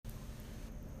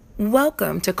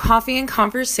Welcome to Coffee and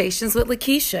Conversations with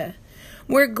Lakeisha.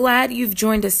 We're glad you've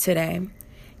joined us today.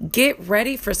 Get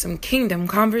ready for some kingdom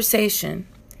conversation.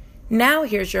 Now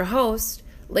here's your host,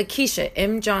 Lakeisha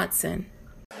M. Johnson.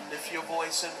 Lift your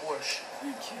voice in worship.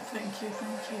 Thank you, thank you,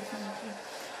 thank you, thank you.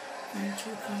 Thank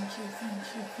you, thank you,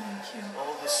 thank you, thank you.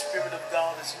 Oh, the Spirit of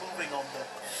God is moving on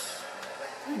those.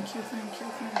 Thank you, thank you,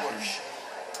 thank you. Worship.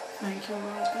 Thank you,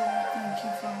 Lord God. Thank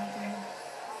you, Father.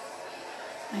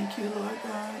 Thank you, Lord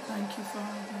God. Thank you,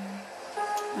 Father.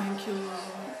 Thank you,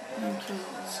 Lord. Thank you,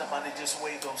 Lord. Somebody just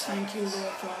wave those Thank you, hands.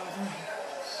 Lord Father.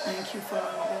 Thank you,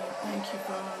 Father. Thank you,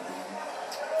 Father.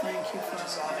 Thank you,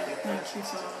 Father. Thank you,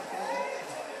 Father.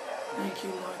 Thank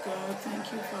you, Lord God. Thank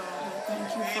you, Father. Thank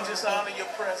you, We just Father. honor your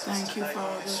presence Thank you, tonight,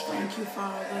 Holy Father. Spirit. Thank you,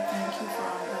 Father. Thank you,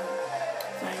 Father.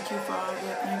 Thank you,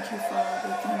 Father. Thank you,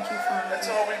 Father. Thank you, Father. That's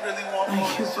all we really want, Thank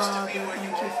Lord, you, is just to Father. be where Thank you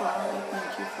you, are. Father.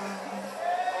 Thank you, Father.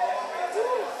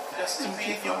 Just to Thank be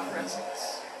you, in your Father.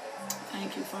 presence.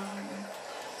 Thank you, Father.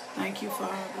 Thank you,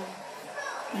 Father.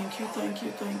 Thank you, thank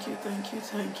you, thank you, thank you,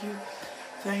 thank you.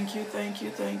 Thank you, thank you,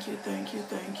 thank you, thank you,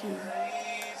 thank you.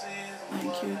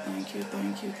 Thank you, thank you,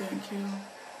 thank you, thank you.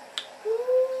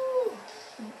 Woo.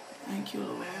 Thank you,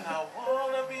 Lord. And I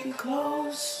want to Be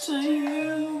close to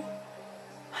you.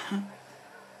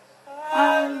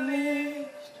 I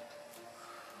lift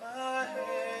my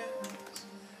hands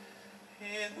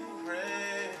in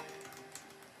prayer.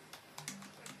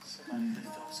 Somebody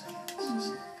lift those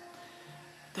hands.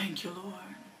 Thank you, Lord.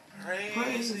 Praise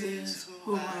Praise is is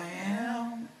who who I I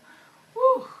am. am.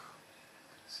 Woo.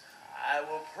 I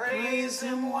will praise Praise him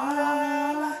him while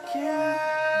while I I can.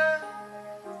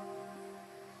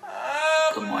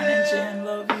 I Good morning, Jen.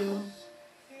 Love you.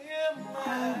 him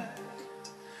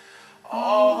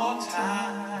all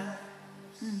time.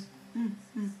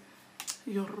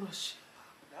 Your rush.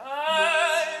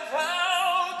 I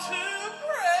vow to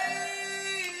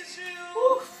praise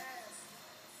you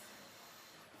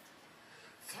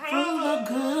Through the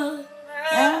good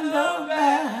and the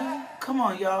bad. Come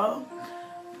on, y'all.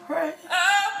 Pray.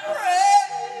 I praise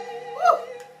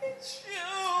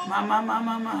you. My.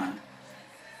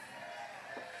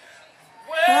 Whether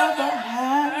Whether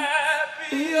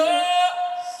happy or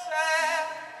sad,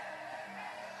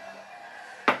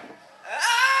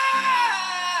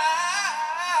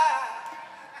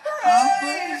 I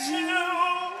praise you.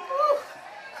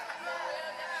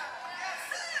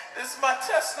 This is my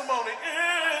testimony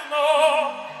in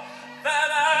all that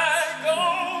I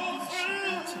go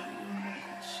through.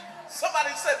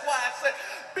 Somebody said why? I said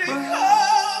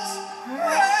because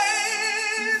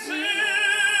praise is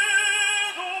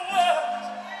what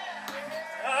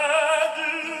I do.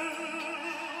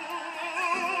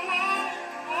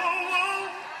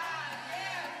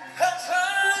 'Cause I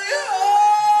owe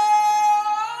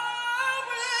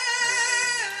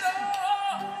it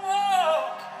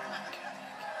all.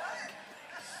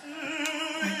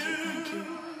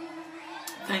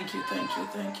 Thank you, thank you,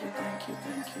 thank you, thank you,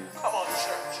 thank you. Come on,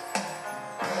 church.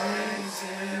 Praise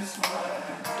is what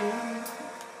I do.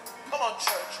 Come on,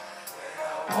 church.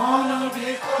 Wanna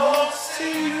be close to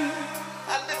you.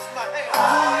 I lift my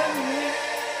hand.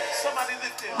 Somebody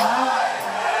lift it.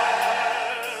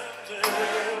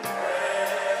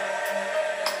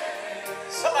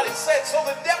 Somebody said so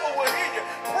the devil will hear you.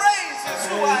 Praise is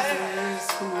who I am. Praise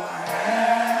is who I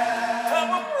am.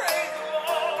 I will praise the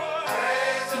Lord.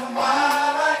 Praise him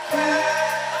while I can.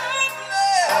 I'm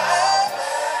blessed.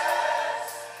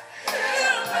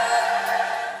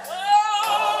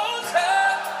 All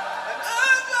time. And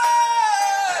I'm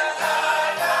glad.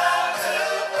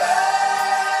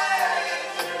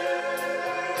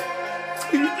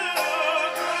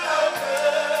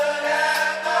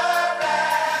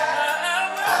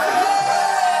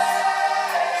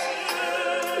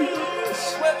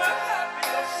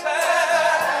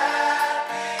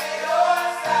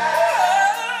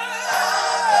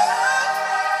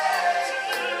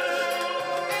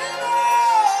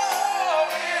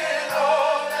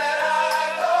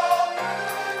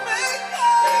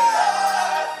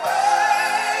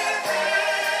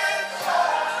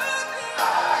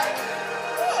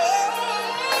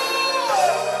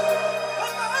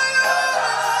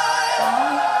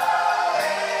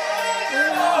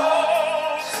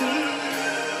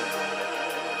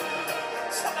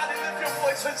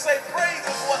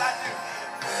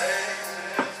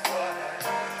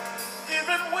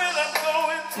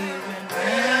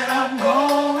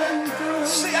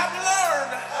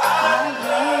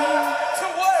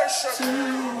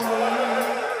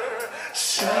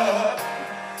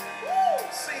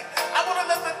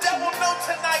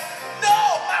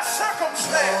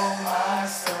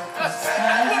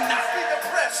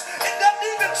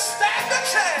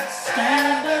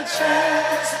 another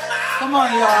chance. Come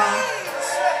on, y'all.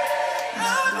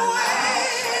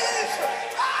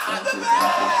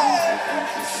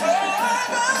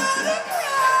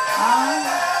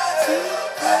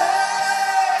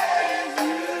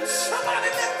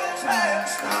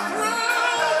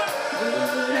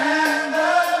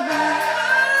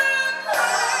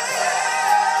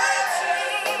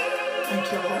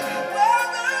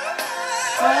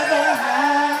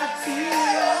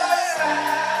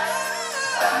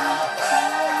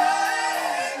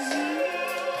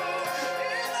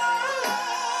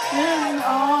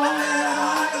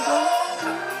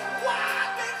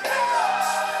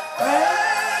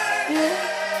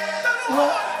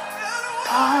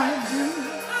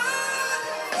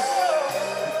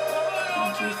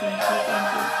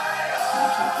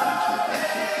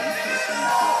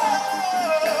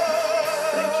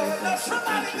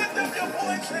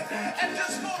 And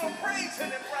just start praising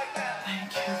him right now.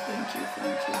 Thank you.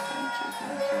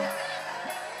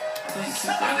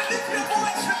 Somebody lift your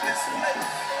voice in this place.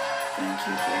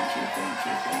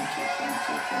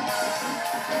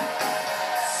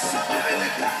 Somebody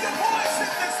lift up your voice in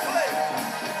this place.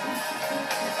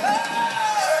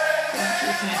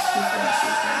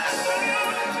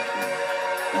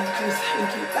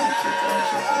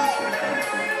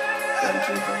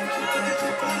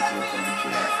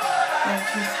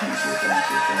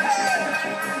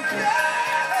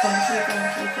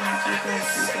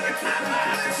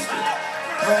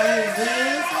 Praise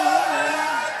His Lord.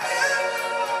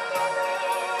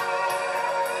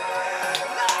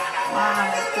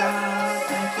 My God,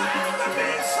 thank you.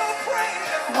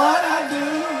 What I do.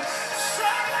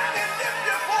 Somebody lift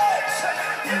your voice.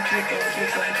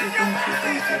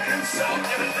 Thank you.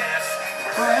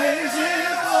 Praise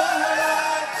His Lord.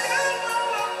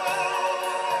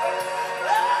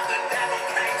 The devil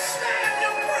can't stand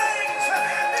your praise.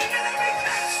 The enemy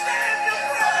can't stand your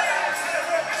praise.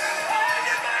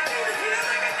 You might need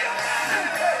healing in your mind.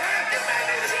 You may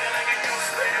need healing in your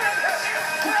spirit.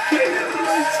 The enemy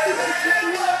can't stand your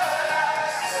praise.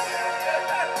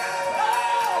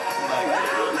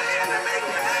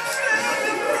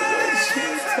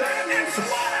 It's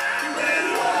what I do.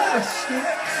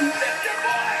 Lift your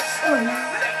voice.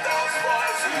 Lift those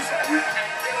voices.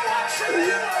 You worship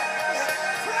Him.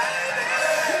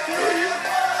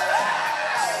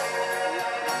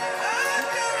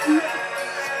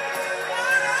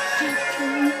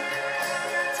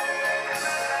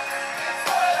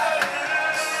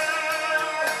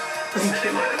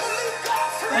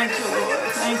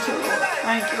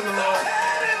 Thank you, Lord.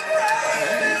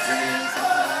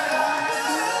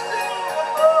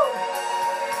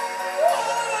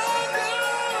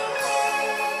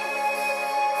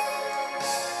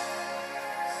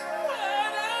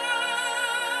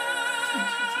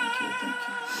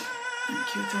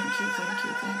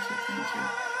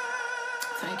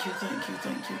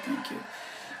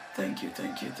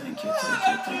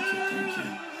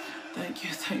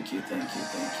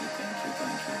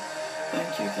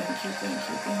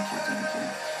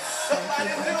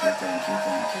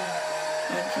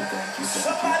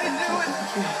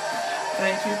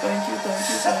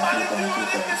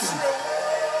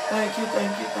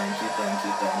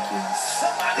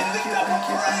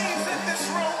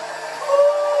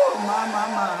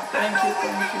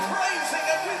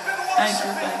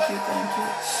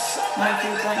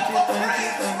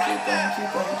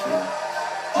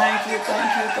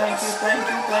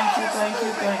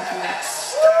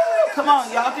 Come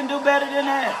on, y'all can do better than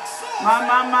that.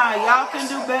 My, y'all can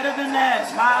do better than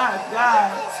that.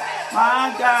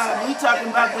 My God, we talking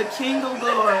about the King of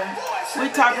Glory. We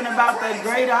talking about the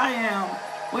great I am.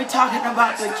 We talking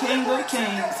about the King of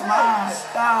Kings. My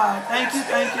God, thank you.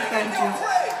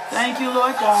 Thank you,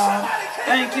 Lord God.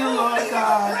 Thank you, Lord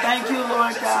God. Thank you,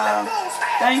 Lord God.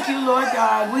 Thank you, Lord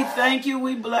God. We thank you,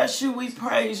 we bless you, we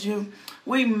praise you.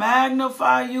 We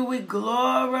magnify you, we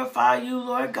glorify you,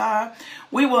 Lord God.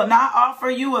 We will not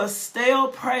offer you a stale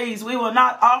praise. We will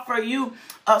not offer you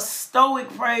a stoic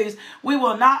praise. We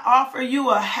will not offer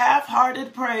you a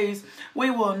half-hearted praise.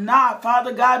 We will not,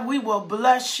 Father God, we will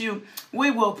bless you. We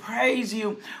will praise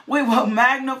you. We will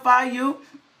magnify you.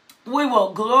 We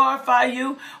will glorify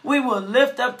you. We will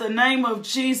lift up the name of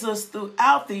Jesus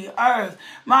throughout the earth.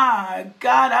 My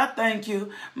God, I thank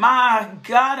you. My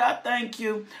God, I thank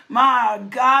you. My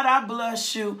God, I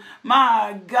bless you.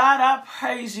 My God, I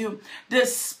praise you.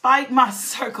 Despite my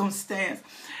circumstance,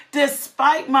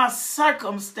 despite my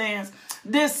circumstance.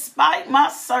 Despite my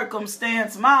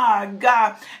circumstance, my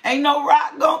God, ain't no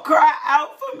rock gonna cry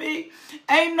out for me.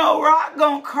 Ain't no rock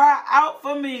gonna cry out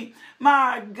for me.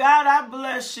 My God, I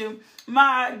bless you.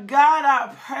 My God,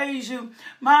 I praise you.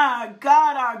 My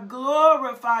God, I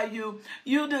glorify you.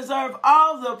 You deserve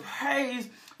all the praise.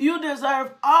 You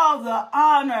deserve all the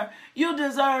honor. You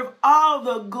deserve all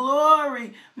the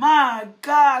glory. My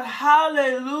God,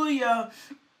 hallelujah.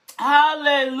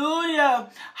 Hallelujah,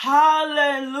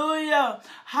 hallelujah,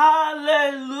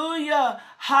 hallelujah,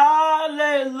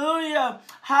 hallelujah,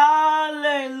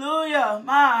 hallelujah,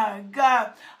 my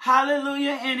God,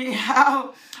 hallelujah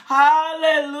anyhow,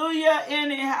 hallelujah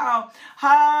anyhow,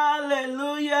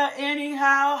 hallelujah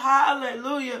anyhow,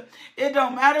 hallelujah. It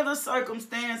don't matter the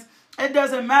circumstance. It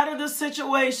doesn't matter the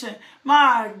situation.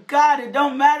 My God, it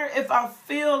don't matter if I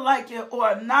feel like it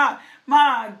or not.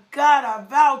 My God, I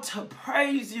vow to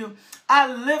praise you.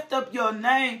 I lift up your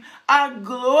name. I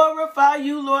glorify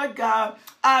you, Lord God.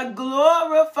 I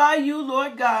glorify you,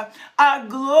 Lord God. I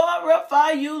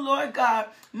glorify you, Lord God.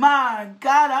 My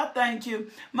God, I thank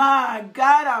you. My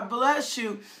God, I bless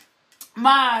you.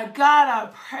 My God, I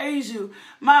praise you.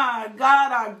 My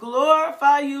God, I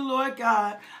glorify you, Lord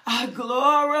God. I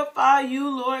glorify you,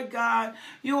 Lord God.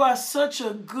 You are such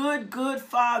a good, good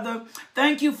Father.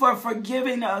 Thank you for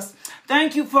forgiving us.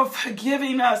 Thank you for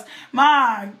forgiving us.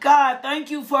 My God, thank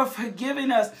you for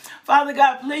forgiving us. Father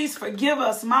God, please forgive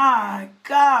us, my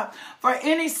God, for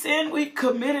any sin we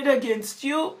committed against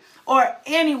you or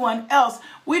anyone else.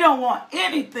 We don't want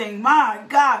anything, my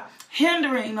God,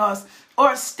 hindering us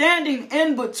or standing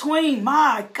in between,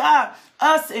 my God,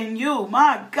 us and you,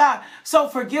 my God. So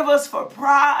forgive us for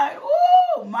pride.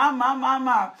 Ooh,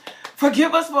 my.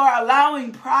 Forgive us for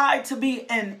allowing pride to be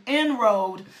an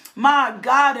inroad, my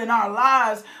God, in our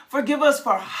lives. Forgive us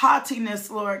for haughtiness,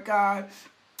 Lord God.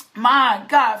 My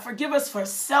God, forgive us for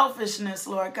selfishness,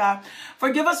 Lord God.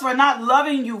 Forgive us for not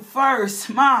loving you first,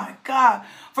 my God.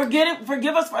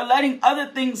 Forgive us for letting other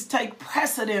things take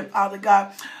precedent, Father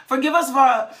God. Forgive us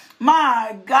for,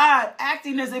 my God,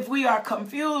 acting as if we are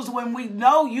confused when we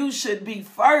know you should be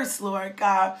first, Lord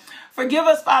God. Forgive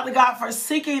us, Father God, for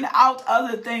seeking out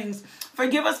other things.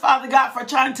 Forgive us, Father God, for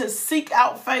trying to seek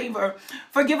out favor.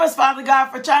 Forgive us, Father God,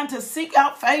 for trying to seek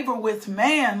out favor with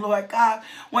man, Lord God,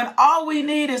 when all we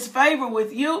need is favor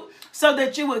with you so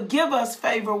that you would give us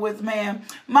favor with man.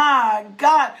 My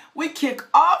God, we kick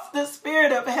off the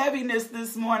spirit of heaviness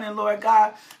this morning, Lord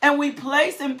God, and we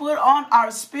place and put on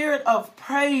our spirit of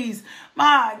praise.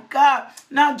 My God.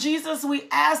 Now, Jesus, we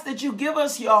ask that you give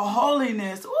us your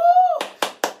holiness. Woo!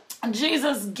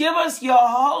 Jesus, give us your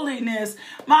holiness,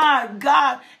 my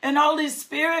God. And Holy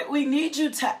Spirit, we need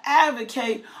you to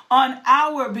advocate on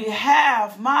our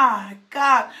behalf, my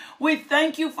God. We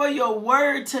thank you for your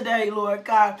word today, Lord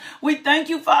God. We thank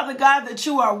you, Father God, that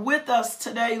you are with us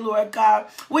today, Lord God.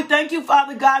 We thank you,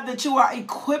 Father God, that you are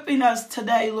equipping us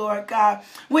today, Lord God.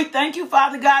 We thank you,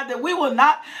 Father God, that we will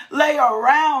not lay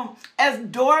around as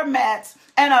doormats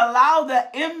and allow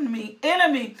the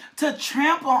enemy to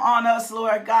trample on us,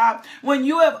 Lord God, when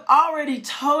you have already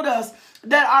told us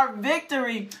that our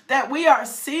victory, that we are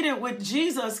seated with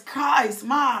Jesus Christ,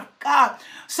 my God.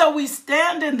 So we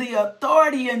stand in the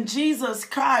authority in Jesus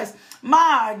Christ.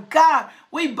 My God,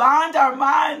 we bind our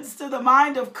minds to the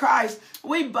mind of Christ.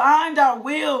 We bind our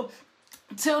will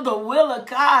to the will of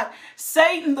God.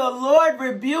 Satan, the Lord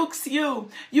rebukes you.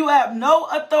 You have no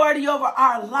authority over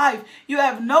our life. You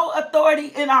have no authority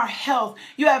in our health.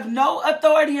 You have no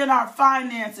authority in our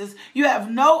finances. You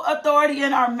have no authority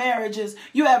in our marriages.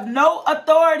 You have no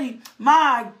authority.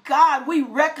 My God, we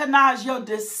recognize your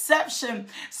deception.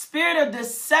 Spirit of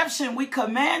deception, we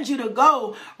command you to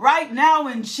go right now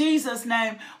in Jesus'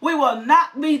 name. We will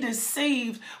not be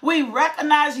deceived. We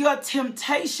recognize your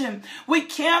temptation. We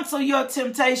cancel your temptation.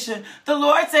 The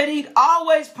Lord said he'd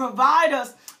always provide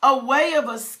us a way of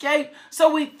escape.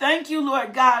 So we thank you,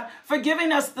 Lord God, for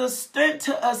giving us the strength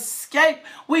to escape.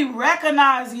 We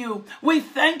recognize you. We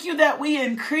thank you that we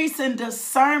increase in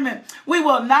discernment. We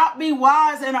will not be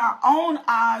wise in our own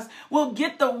eyes. We'll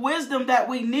get the wisdom that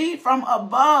we need from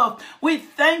above. We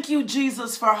thank you,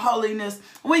 Jesus, for holiness.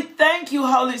 We thank you,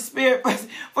 Holy Spirit,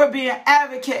 for being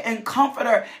advocate and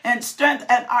comforter and strength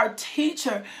and our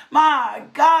teacher. My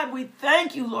God, we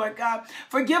thank you, Lord God.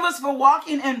 Forgive us for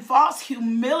walking in false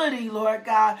humility, Lord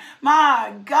God.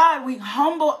 My God, we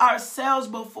humble ourselves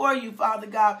before you, Father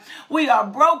God. We are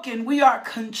broken. We are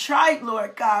contrite,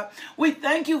 Lord God. We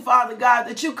thank you, Father God,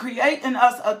 that you create in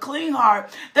us a clean heart,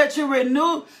 that you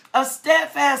renew a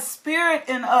steadfast spirit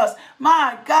in us.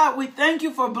 My God, we thank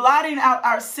you for blotting out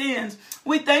our sins.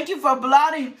 We thank you for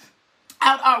blotting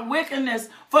out our wickedness.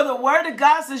 For the word of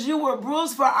God says you were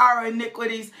bruised for our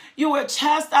iniquities. You were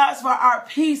chastised for our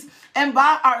peace. And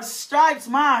by our stripes,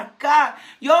 my God,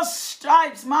 your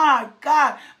stripes, my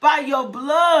God, by your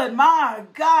blood, my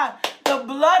God, the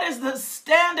blood is the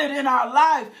standard in our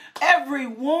life. Every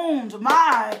wound,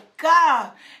 my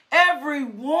God, every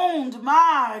wound,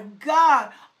 my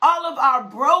God, all of our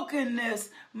brokenness,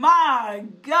 my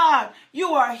God,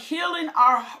 you are healing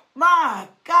our, my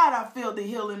God, I feel the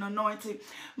healing anointing.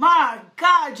 My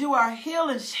God, you are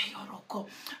healing.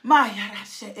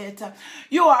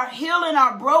 You are healing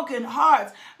our broken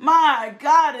hearts. My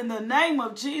God, in the name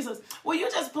of Jesus, will you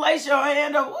just place your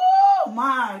hand up? Oh,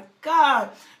 my God.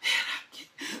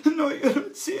 No, you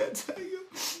don't see it.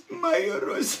 No, you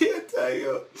don't see it.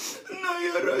 No,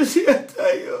 you don't see it.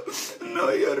 No,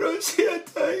 you don't see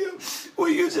it. Will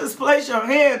you just place your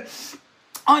hand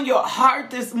on your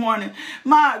heart this morning?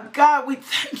 My God, we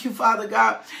thank you, Father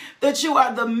God, that you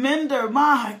are the mender,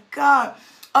 my God,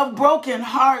 of broken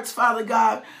hearts, Father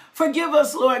God. Forgive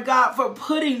us, Lord God, for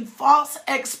putting false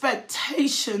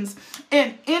expectations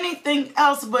in anything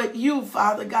else but you,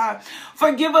 Father God.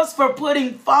 Forgive us for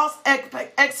putting false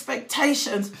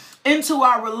expectations into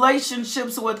our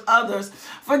relationships with others.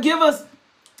 Forgive us,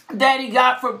 Daddy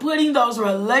God, for putting those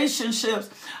relationships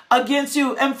against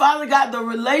you. And Father God, the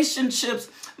relationships,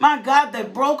 my God,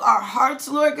 that broke our hearts,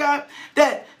 Lord God,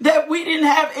 that we didn't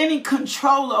have any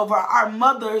control over, our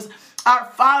mothers, our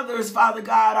fathers, Father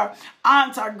God, our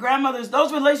aunts, our grandmothers,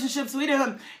 those relationships we didn't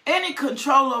have any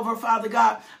control over, Father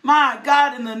God. My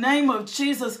God, in the name of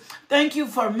Jesus, thank you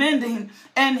for mending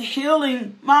and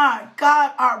healing, my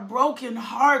God, our broken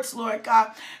hearts, Lord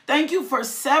God. Thank you for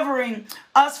severing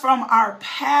us from our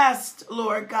past,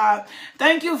 Lord God.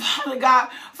 Thank you, Father God,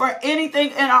 for anything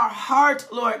in our heart,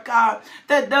 Lord God,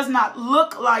 that does not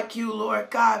look like you, Lord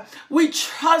God. We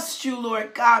trust you,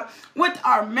 Lord God, with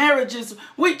our marriages.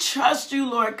 We trust you,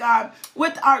 Lord God,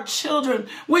 with our children.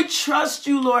 We trust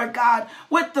you, Lord God,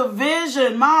 with the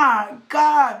vision. My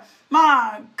God,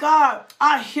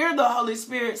 I hear the Holy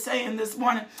Spirit saying this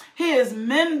morning, he is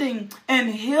mending and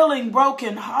healing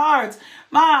broken hearts.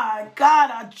 My God,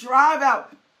 I drive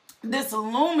out this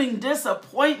looming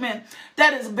disappointment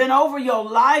that has been over your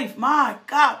life, my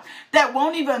God, that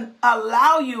won't even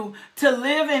allow you to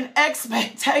live in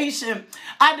expectation.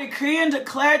 I decree and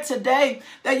declare today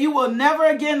that you will never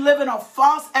again live in a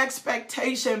false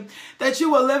expectation, that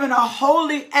you will live in a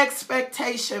holy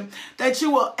expectation, that you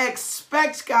will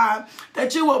expect God,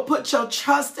 that you will put your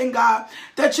trust in God,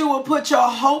 that you will put your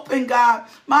hope in God.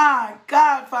 My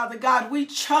God, Father God, we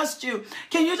trust you.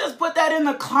 Can you just put that in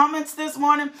the comments this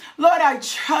morning? Lord, I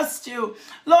trust you.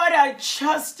 Lord, I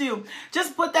trust you.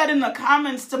 Just put that in the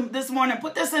comments this morning.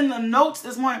 Put this in the notes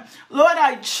this morning. Lord,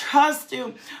 I trust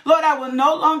you. Lord, I will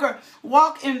no longer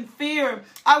walk in fear.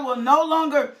 I will no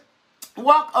longer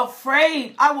walk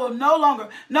afraid. I will no longer.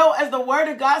 No, as the word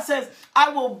of God says, I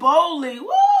will boldly.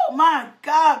 Woo, my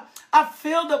God. I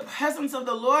feel the presence of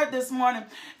the Lord this morning.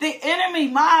 The enemy,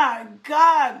 my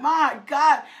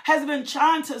God, has been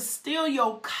trying to steal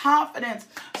your confidence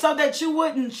so that you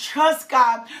wouldn't trust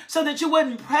God, so that you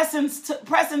wouldn't press into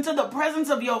the presence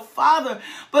of your Father.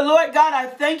 But Lord God, I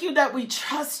thank you that we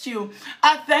trust you.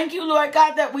 I thank you, Lord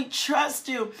God, that we trust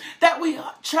you, that we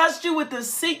trust you with the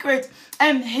secrets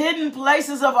and hidden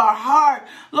places of our heart.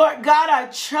 Lord God, I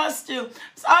trust you.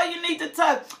 That's all you need to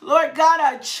type. Lord God,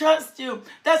 I trust you.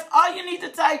 That's all you need to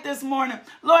type this morning.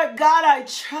 Lord God, I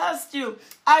trust you.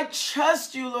 I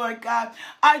trust you, Lord God.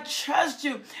 I trust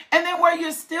you. And then where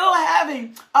you're still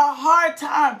having a hard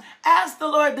time, ask the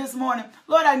Lord this morning,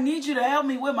 Lord, I need you to help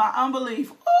me with my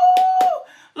unbelief. Ooh,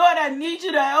 Lord, I need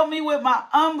you to help me with my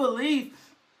unbelief.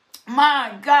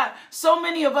 My God, so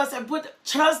many of us have put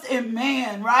trust in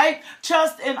man, right?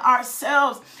 Trust in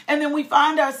ourselves. And then we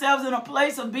find ourselves in a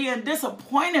place of being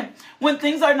disappointed when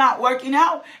things are not working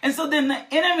out. And so then the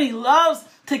enemy loves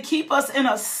to keep us in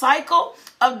a cycle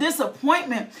of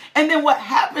disappointment. And then what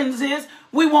happens is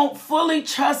we won't fully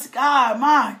trust God.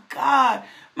 My God,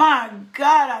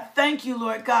 I thank you,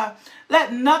 Lord God.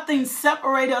 Let nothing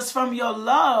separate us from your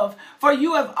love, for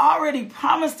you have already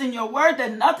promised in your word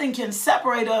that nothing can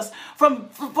separate us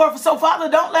so Father,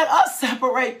 don't let us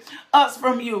separate us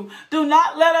from you. Do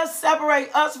not let us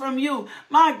separate us from you.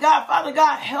 My God, Father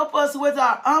God, help us with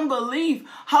our unbelief.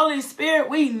 Holy Spirit,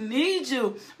 we need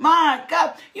you. My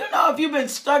God, you know, if you've been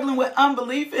struggling with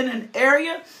unbelief in an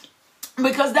area,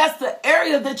 Because that's the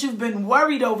area that you've been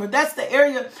worried over. That's the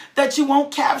area that you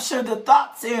won't capture the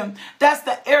thoughts in. That's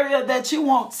the area that you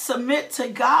won't submit to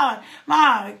God.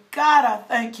 My God, I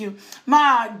thank you.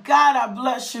 My God, I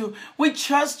bless you. We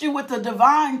trust you with the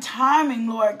divine timing,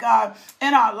 Lord God,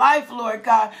 in our life, Lord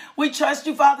God. We trust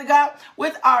you, Father God,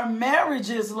 with our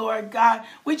marriages, Lord God.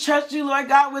 We trust you, Lord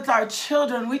God, with our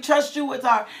children. We trust you with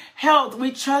our health.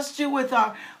 We trust you with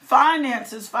our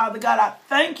finances, Father God. I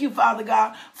thank you, Father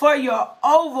God, for your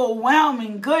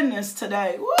overwhelming goodness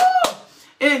today. Woo!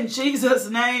 In Jesus'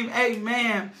 name,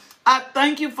 amen. I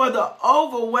thank you for the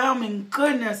overwhelming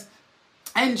goodness.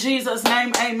 In Jesus'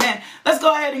 name, amen. Let's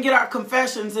go ahead and get our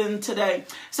confessions in today.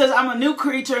 It says, I'm a new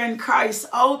creature in Christ.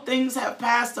 Old things have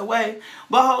passed away.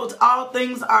 Behold, all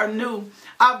things are new.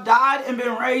 I've died and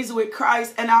been raised with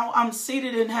Christ, and now I'm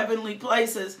seated in heavenly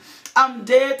places. I'm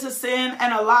dead to sin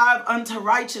and alive unto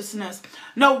righteousness.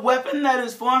 No weapon that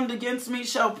is formed against me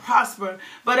shall prosper,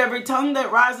 but every tongue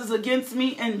that rises against me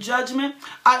in judgment,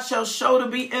 I shall show to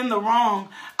be in the wrong.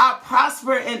 I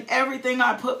prosper in everything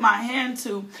I put my hand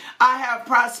to. I have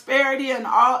prosperity in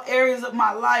all areas of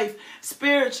my life,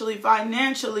 spiritually,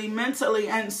 financially, mentally,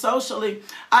 and socially.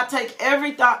 I take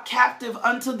every thought captive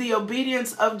unto the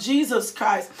obedience of Jesus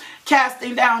Christ,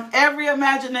 casting down every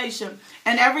imagination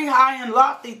and every high and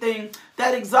lofty thing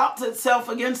that exalts itself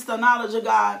against the knowledge of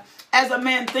God. As a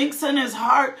man thinks in his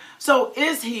heart, so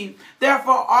is he.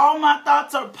 Therefore, all my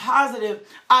thoughts are positive.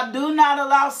 I do not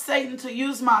allow Satan to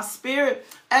use my spirit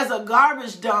as a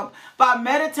garbage dump by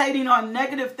meditating on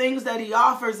negative things that he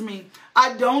offers me.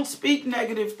 I don't speak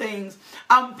negative things.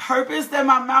 I'm purposed that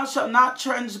my mouth shall not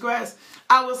transgress.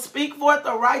 I will speak forth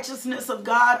the righteousness of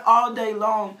God all day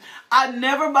long. I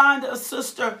never bind a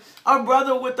sister or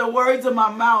brother with the words of my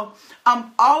mouth.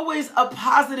 I'm always a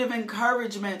positive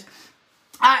encouragement.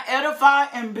 I edify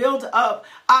and build up.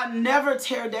 I never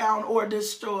tear down or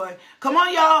destroy. Come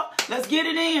on, y'all. Let's get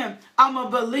it in. I'm a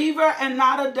believer and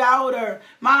not a doubter.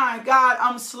 My God,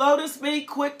 I'm slow to speak,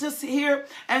 quick to hear,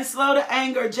 and slow to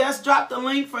anger. Just drop the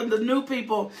link for the new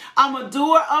people. I'm a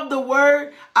doer of the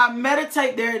word. I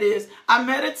meditate. There it is. I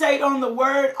meditate on the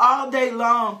word all day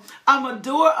long. I'm a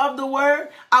doer of the word.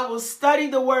 I will study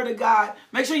the word of God.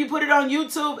 Make sure you put it on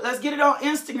YouTube. Let's get it on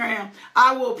Instagram.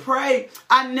 I will pray.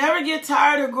 I never get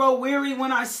tired or grow weary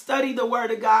when I study the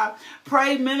word of God,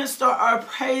 pray, minister, or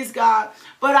praise God.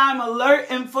 But I'm alert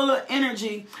and full of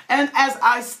energy. And as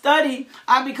I study,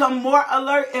 I become more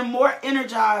alert and more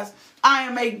energized. I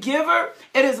am a giver.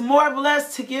 It is more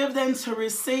blessed to give than to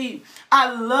receive.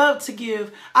 I love to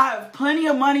give. I have plenty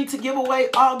of money to give away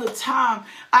all the time.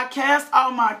 I cast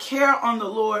all my care on the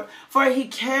Lord, for he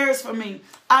cares for me.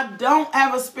 I don't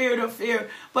have a spirit of fear,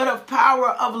 but of power,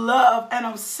 of love, and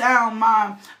of sound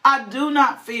mind. I do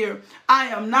not fear. I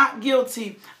am not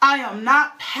guilty. I am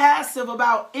not passive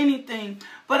about anything,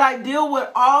 but I deal with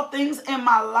all things in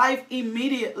my life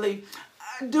immediately.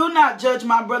 Do not judge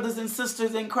my brothers and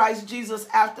sisters in Christ Jesus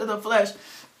after the flesh.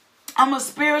 I'm a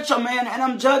spiritual man and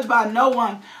I'm judged by no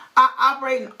one. I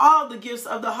operate in all the gifts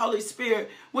of the Holy Spirit,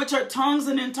 which are tongues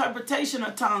and interpretation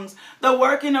of tongues, the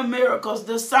working of miracles,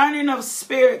 discerning of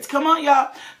spirits. Come on,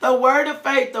 y'all. The word of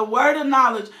faith, the word of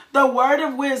knowledge, the word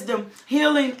of wisdom,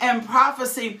 healing, and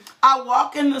prophecy. I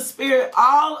walk in the Spirit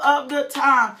all of the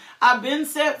time. I've been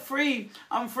set free.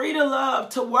 I'm free to love,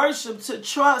 to worship, to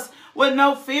trust, with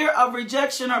no fear of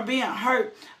rejection or being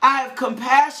hurt. I have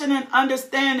compassion and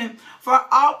understanding for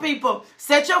all people.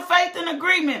 Set your faith in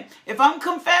agreement. If I'm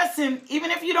confessing,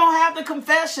 even if you don't have the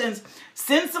confessions,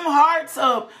 send some hearts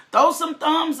up, throw some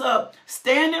thumbs up,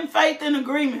 stand in faith and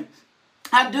agreement.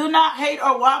 I do not hate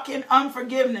or walk in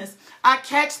unforgiveness. I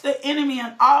catch the enemy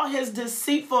and all his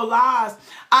deceitful lies.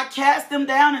 I cast them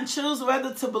down and choose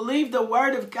whether to believe the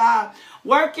word of God.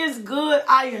 Work is good.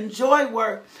 I enjoy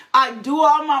work. I do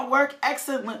all my work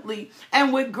excellently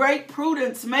and with great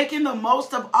prudence, making the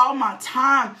most of all my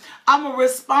time. I'm a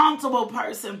responsible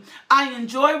person. I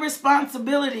enjoy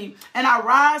responsibility and I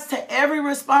rise to every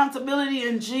responsibility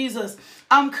in Jesus.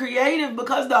 I'm creative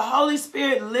because the Holy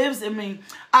Spirit lives in me.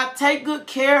 I take good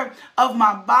care of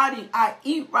my body. I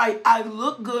eat right. I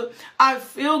look good. I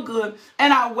feel good.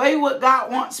 And I weigh what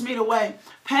God wants me to weigh.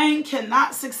 Pain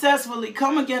cannot successfully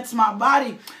come against my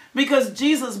body because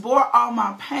Jesus bore all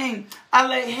my pain. I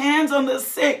lay hands on the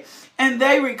sick and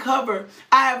they recover.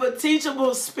 I have a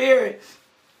teachable spirit.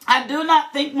 I do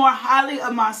not think more highly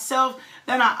of myself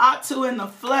than I ought to in the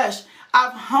flesh.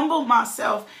 I've humbled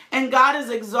myself and God has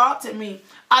exalted me.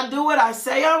 I do what I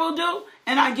say I will do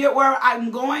and I get where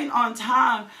I'm going on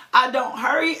time. I don't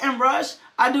hurry and rush.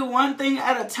 I do one thing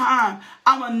at a time.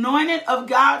 I'm anointed of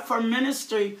God for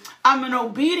ministry. I'm an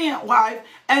obedient wife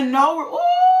and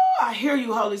I hear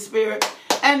you, Holy Spirit.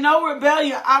 And no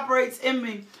rebellion operates in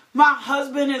me. My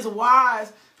husband is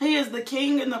wise. He is the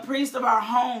king and the priest of our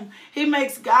home. He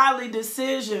makes godly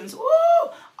decisions. Woo!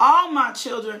 All my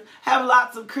children have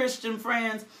lots of Christian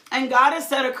friends. And God has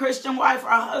set a Christian wife or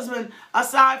a husband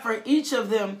aside for each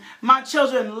of them. My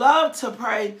children love to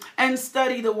pray and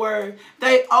study the word.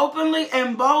 They openly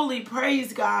and boldly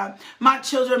praise God. My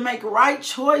children make right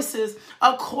choices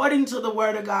according to the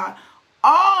word of God.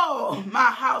 All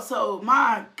my household,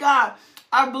 my God,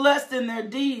 are blessed in their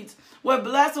deeds. We're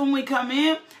blessed when we come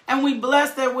in, and we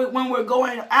blessed that when we're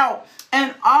going out.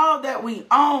 And all that we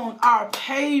own are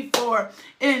paid for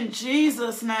in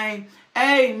Jesus' name.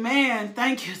 Amen.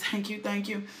 Thank you, thank you, thank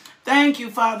you. Thank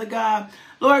you, Father God.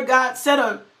 Lord God, set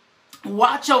a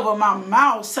watch over my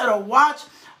mouth. Set a watch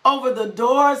over the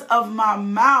doors of my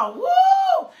mouth.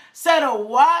 Woo! Set a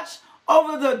watch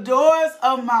over the doors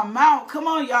of my mouth. Come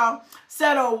on, y'all.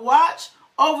 Set a watch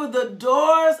over the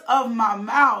doors of my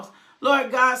mouth.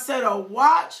 Lord God, set a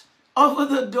watch over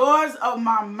the doors of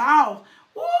my mouth.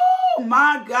 Woo,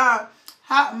 my God.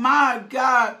 My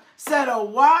God. Set a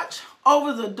watch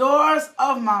over the doors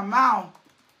of my mouth.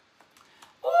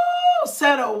 Woo,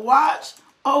 set a watch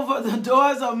over the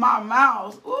doors of my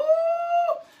mouth. Woo,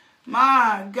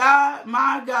 my God,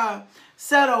 my God.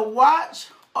 Set a watch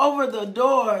over the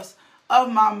doors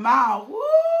of my mouth.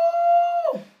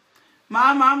 Woo,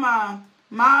 my.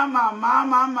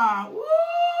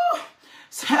 Woo.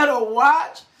 Set a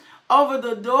watch over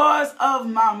the doors of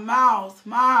my mouth.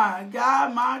 My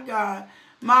God, my God,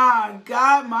 my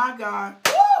God, my God.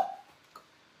 Woo!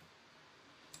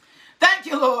 Thank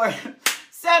you, Lord.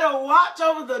 Set a watch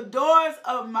over the doors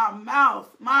of my mouth.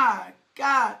 My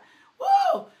God.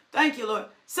 Woo! Thank you, Lord.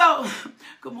 So,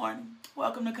 good morning.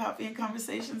 Welcome to Coffee and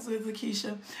Conversations with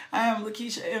Lakeisha. I am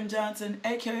Lakeisha M. Johnson,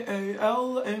 a.k.a.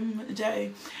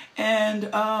 LMJ. And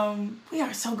we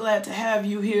are so glad to have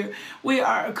you here. We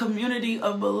are a community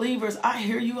of believers. I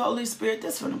hear you, Holy Spirit.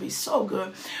 This is going to be so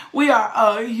good. We are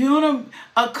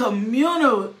a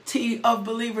community of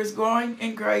believers growing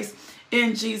in grace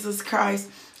in Jesus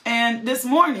Christ. And this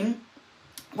morning,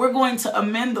 we're going to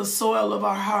amend the soil of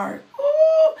our heart.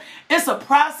 Ooh, it's a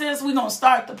process. We're going to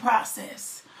start the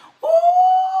process.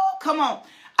 Oh, come on.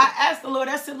 I asked the Lord,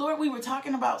 I said, Lord, we were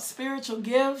talking about spiritual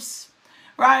gifts,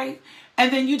 right?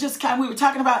 And then we were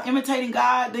talking about imitating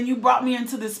God. Then you brought me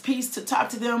into this piece to talk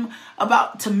to them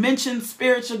to mention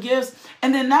spiritual gifts.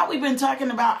 And then now we've been talking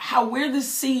about how we're the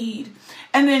seed.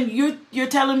 And then you're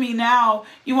telling me now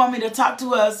you want me to talk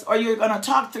to us, or you're going to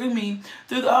talk through me,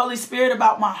 through the Holy Spirit,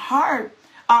 about my heart.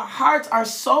 Our hearts are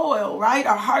soil, right?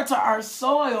 Our hearts are our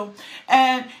soil.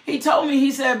 And he told me,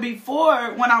 he said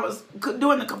before, when I was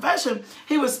doing the confession,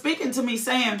 he was speaking to me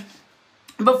saying,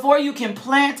 before you can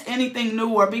plant anything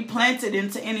new or be planted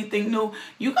into anything new,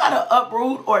 you got to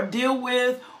uproot or deal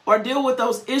with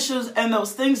those issues and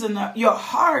those things in your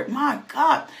heart, my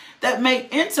God, that may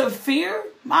interfere,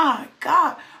 my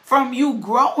God, from you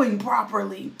growing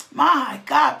properly. My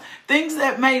God, things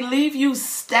that may leave you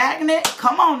stagnant.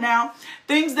 Come on now.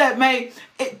 Things that may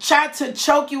try to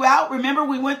choke you out. Remember,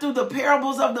 we went through the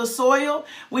parables of the soil.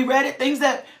 We read it. Things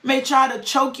that may try to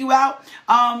choke you out.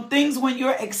 Things when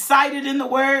you're excited in the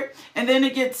word and then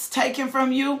it gets taken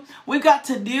from you. We've got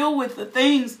to deal with the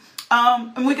things.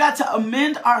 And we got to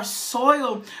amend our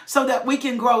soil so that we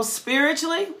can grow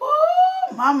spiritually.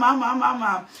 Woo,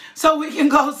 my. So we can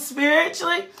go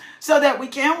spiritually, so that we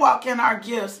can walk in our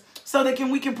gifts, so that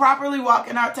we can properly walk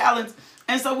in our talents,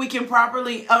 and so we can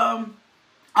properly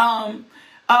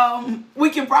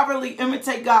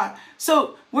imitate God.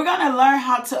 So we're going to learn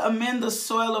how to amend the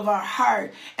soil of our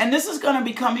heart. And this is going to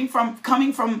be coming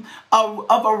from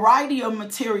a variety of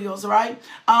materials, right?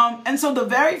 And so the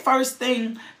very first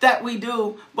thing that we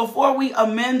do before we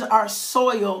amend our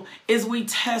soil is we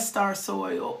test our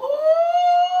soil. Ooh!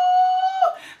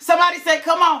 Somebody say,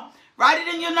 come on, write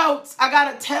it in your notes. I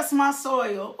got to test my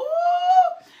soil.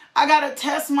 Ooh! I got to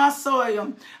test my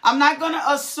soil. I'm not going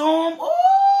to assume, ooh,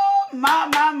 my.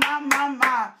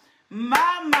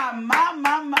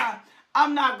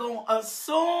 I'm not going to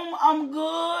assume I'm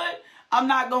good. I'm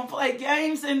not going to play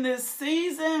games in this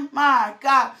season. My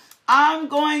God, I'm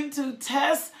going to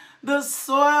test the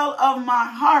soil of my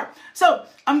heart. So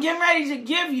I'm getting ready to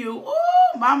give you, ooh,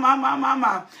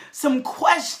 some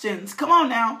questions. Come on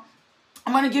now.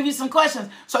 I'm going to give you some questions.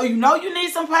 So you need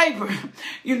some paper.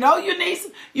 You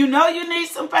need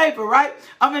some paper, right?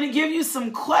 I'm going to give you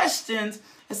some questions.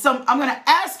 I'm going to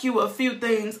ask you a few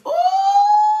things.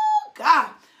 Oh, God.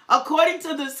 According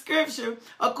to the scripture,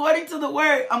 according to the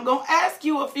word, I'm going to ask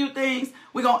you a few things.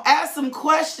 We're going to ask some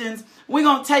questions. We're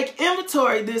going to take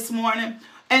inventory this morning.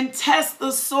 and test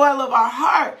the soil of our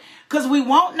heart, because we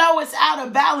won't know it's out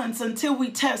of balance until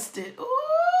we test it. Ooh,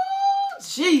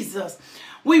 Jesus.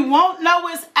 We won't know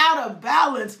it's out of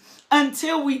balance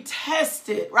until we test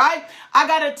it, right? I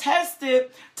got to test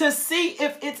it to see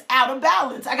if it's out of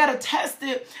balance. I got to test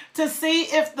it to see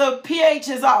if the pH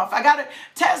is off. I got to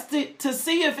test it to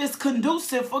see if it's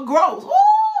conducive for growth.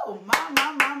 Ooh,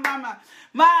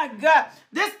 my God.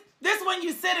 This when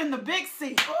you sit in the big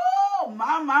seat. Oh,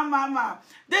 my.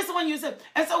 This when you sit.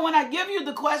 And so when I give you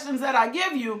the questions that I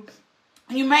give you,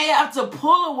 you may have to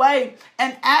pull away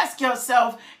and ask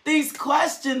yourself these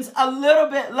questions a little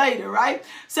bit later, right?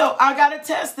 So I got to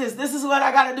test this. This is what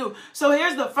I got to do. So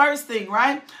here's the first thing,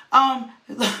 right?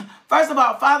 First of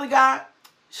all, Father God,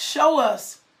 show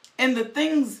us in the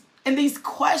things, in these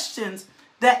questions,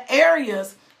 the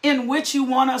areas in which you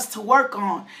want us to work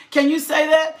on. Can you say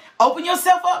that? Open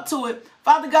yourself up to it.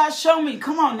 Father God, show me.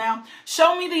 Come on now.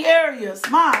 Show me the areas.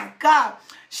 My God.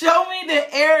 Show me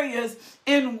the areas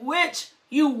in which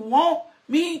you want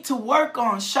me to work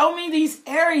on. Show me these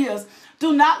areas.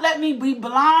 Do not let me be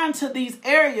blind to these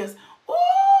areas.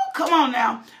 Ooh, come on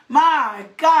now. My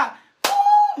God.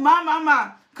 Ooh,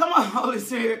 my. Come on, Holy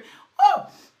Spirit. Ooh.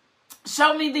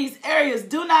 Show me these areas.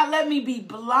 Do not let me be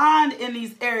blind in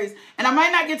these areas. And I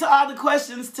might not get to all the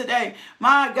questions today.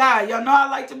 My God, y'all know I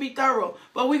like to be thorough,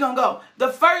 but we're going to go. The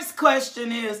first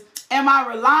question is, am I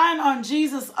relying on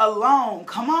Jesus alone?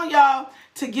 Come on, y'all,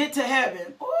 to get to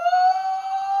heaven. Ooh.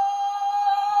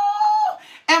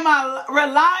 Am I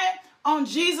relying on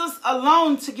Jesus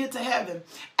alone to get to heaven?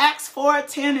 Acts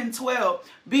 4:10 and 12.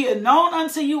 Be it known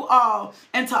unto you all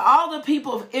and to all the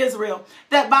people of Israel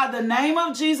that by the name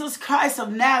of Jesus Christ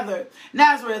of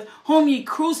Nazareth, whom ye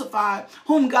crucified,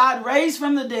 whom God raised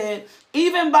from the dead,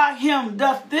 even by him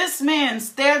doth this man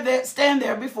stand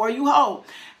there before you whole.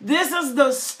 This is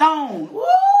the stone,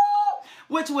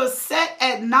 which was set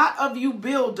at naught of you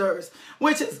builders,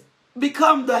 which is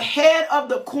become the head of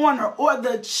the corner, or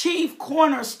the chief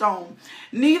cornerstone.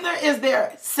 Neither is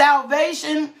there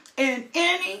salvation in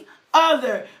any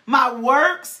other. My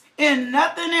works in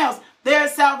nothing else. There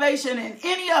is salvation in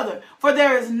any other. For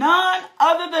there is none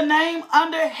other the name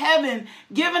under heaven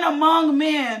given among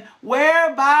men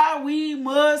whereby we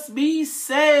must be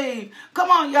saved. Come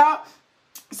on, y'all.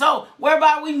 So,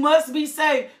 whereby we must be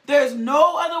saved. There's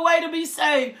no other way to be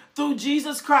saved through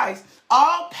Jesus Christ.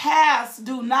 All paths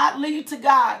do not lead to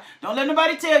God. Don't let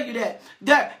nobody tell you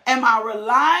that. Am I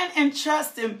relying and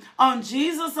trusting on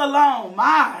Jesus alone?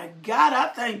 My God, I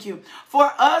thank you for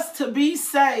us to be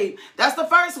saved. That's the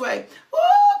first way.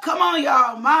 Ooh, come on,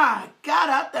 y'all. My God,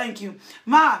 I thank you.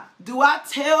 Do I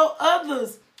tell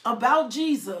others about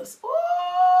Jesus?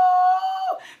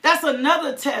 Ooh, that's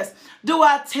another test. Do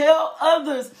I tell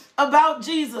others about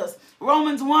Jesus?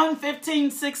 Romans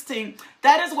 1:15-16.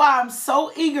 That is why I'm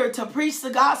so eager to preach the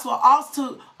gospel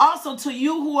also to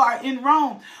you who are in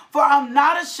Rome. For I'm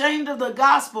not ashamed of the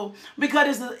gospel,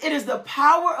 because it is the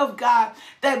power of God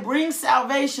that brings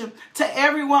salvation to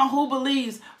everyone who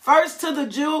believes. First to the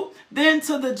Jew, then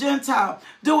to the Gentile.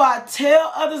 Do I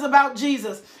tell others about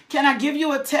Jesus? Can I give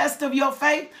you a test of your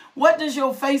faith? What does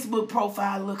your Facebook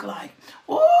profile look like?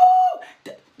 Ooh,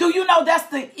 do you know that's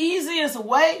the easiest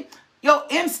way? Your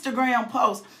Instagram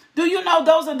post. Do you know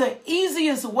those are the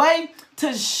easiest way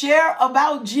to share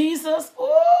about Jesus?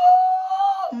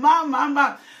 Oh,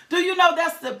 my. Do you know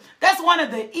that's one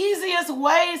of the easiest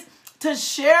ways to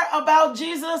share about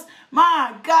Jesus?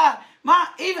 My God.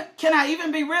 Can I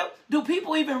even be real? Do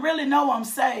people even really know I'm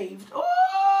saved? Oh,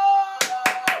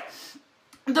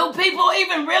 do people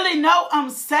even really know I'm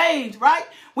saved, right?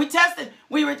 We tested.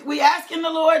 We asking the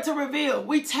Lord to reveal.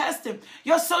 We tested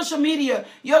your social media,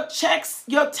 your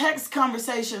text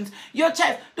conversations, your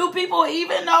chat. Do people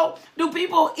even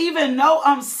know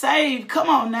I'm saved? Come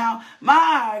on now.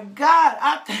 My God,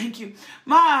 I thank you.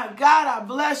 My God, I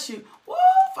bless you. Woo,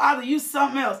 Father, you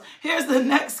something else. Here's the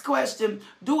next question.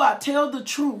 Do I tell the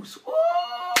truth? Woo.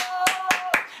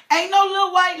 Ain't no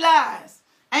little white lies.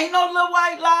 Ain't no little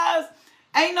white lies.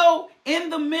 Ain't no in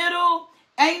the middle.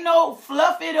 Ain't no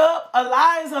fluff it up. A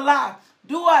lie is a lie.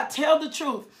 Do I tell the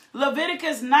truth?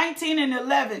 Leviticus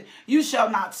 19:11. You shall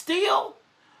not steal,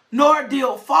 nor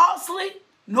deal falsely,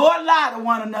 nor lie to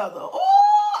one another.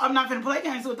 Oh, I'm not going to play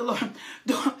games with the Lord.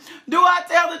 Do I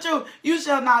tell the truth? You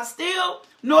shall not steal,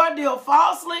 nor deal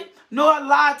falsely, nor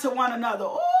lie to one another.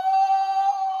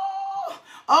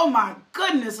 Oh my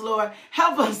goodness, Lord.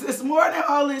 Help us this morning,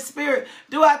 Holy Spirit.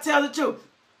 Do I tell the truth?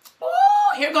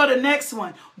 Oh, here go the next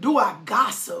one. Do I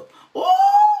gossip? Oh,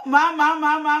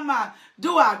 My.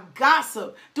 Do I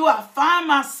gossip? Do I find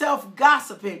myself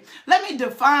gossiping? Let me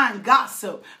define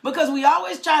gossip, because we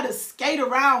always try to skate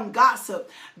around gossip.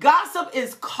 Gossip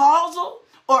is causal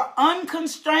or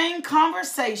unconstrained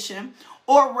conversation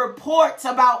or reports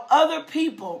about other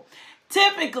people,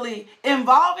 typically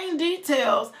involving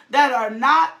details that are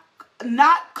not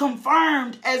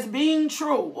confirmed as being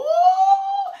true. Ooh,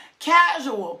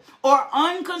 casual or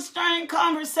unconstrained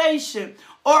conversation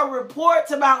or reports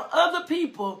about other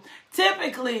people,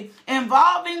 typically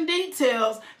involving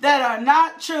details that are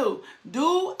not true.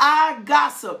 Do I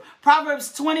gossip?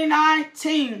 Proverbs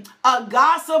 20:19. A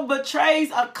gossip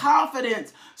betrays a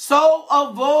confidence, so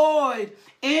avoid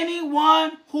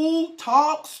anyone who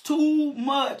talks too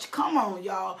much. Come on,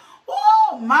 y'all.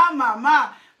 Oh, my.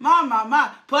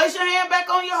 Place your hand back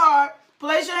on your heart.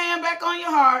 Place your hand back on your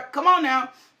heart. Come on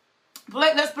now.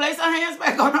 Let's place our hands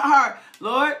back on our heart.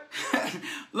 Lord,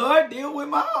 Lord, deal with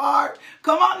my heart.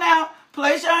 Come on now.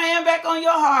 Place your hand back on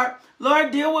your heart.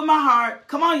 Lord, deal with my heart.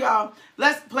 Come on, y'all.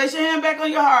 Let's place your hand back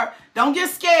on your heart. Don't get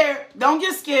scared. Don't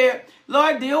get scared.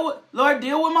 Lord, deal with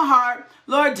my heart.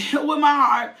 Lord, deal with my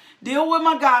heart. Deal with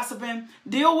my gossiping.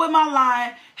 Deal with my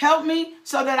lying. Help me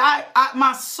so that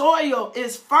my soil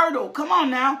is fertile. Come on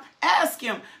now. Ask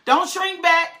him. Don't shrink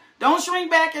back. Don't shrink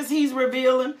back as he's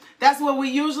revealing. That's what we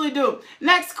usually do.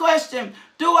 Next question.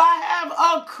 Do I have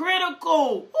a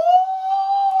critical?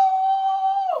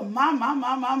 Ooh, my.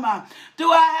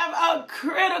 Do I have a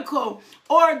critical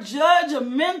or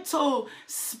judgmental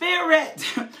spirit?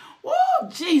 Oh,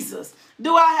 Jesus.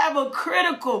 Do I have a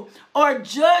critical or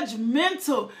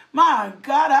judgmental? My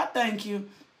God, I thank you.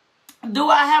 Do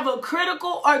I have a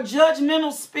critical or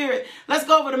judgmental spirit? Let's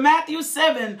go over to Matthew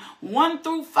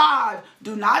 7:1-5.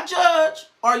 Do not judge,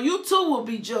 or you too will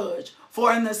be judged.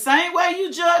 For in the same way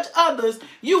you judge others,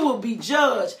 you will be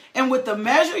judged. And with the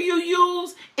measure you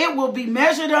use, it will be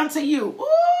measured unto you.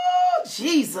 Ooh,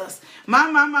 Jesus. My.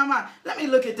 Let me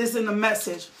look at this in the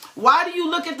Message. Why do you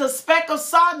look at the speck of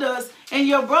sawdust in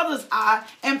your brother's eye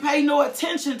and pay no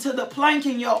attention to the plank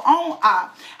in your own eye?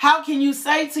 How can you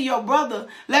say to your brother,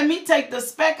 let me take the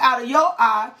speck out of your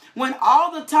eye, when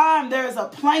all the time there is a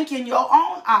plank in your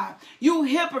own eye? You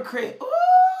hypocrite. Ooh.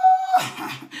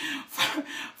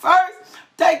 First,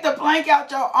 take the plank out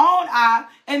your own eye,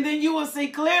 and then you will see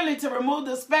clearly to remove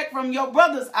the speck from your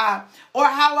brother's eye. Or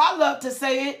how I love to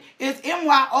say it is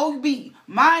MYOB.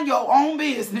 Mind your own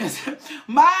business.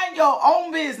 Mind your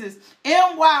own business.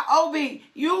 MYOB.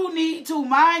 You need to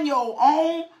mind your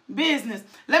own business.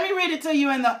 Let me read it to you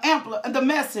in the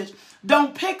Message.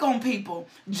 Don't pick on people.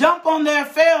 Jump on their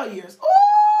failures.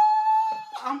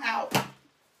 Ooh, I'm out.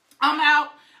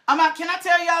 Can I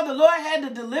tell y'all, the Lord had to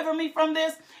deliver me from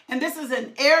this? And this is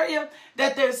an area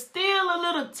that there's still a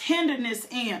little tenderness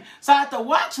in. So I have to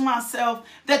watch myself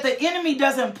that the enemy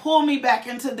doesn't pull me back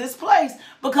into this place,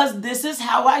 because this is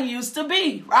how I used to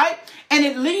be, right? And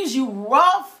it leaves you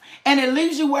rough, and it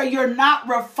leaves you where you're not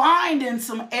refined in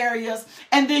some areas,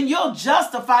 and then you'll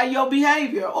justify your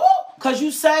behavior. Oh, because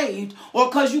you saved, or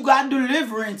because you got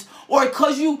deliverance, or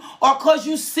because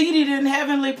you seated in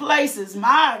heavenly places.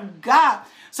 My God.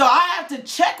 So I have to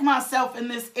check myself in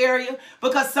this area,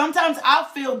 because sometimes I'll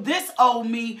feel this old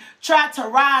me try to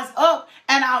rise up,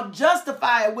 and I'll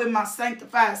justify it with my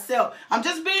sanctified self. I'm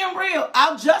just being real.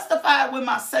 I'll justify it with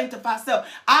my sanctified self.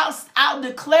 I'll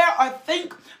declare or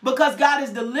think, because God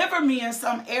has delivered me in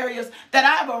some areas, that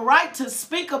I have a right to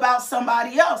speak about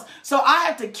somebody else. So I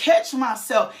have to catch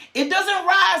myself. It doesn't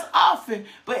rise often,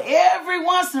 but every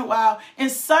once in a while, in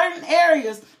certain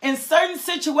areas, in certain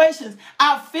situations,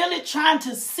 I feel it trying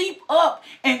to seep up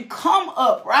and come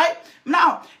up, right?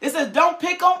 Now, it says don't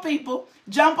pick on people,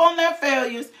 jump on their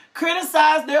failures,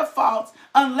 criticize their faults,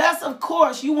 unless, of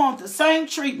course, you want the same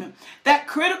treatment. That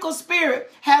critical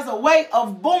spirit has a way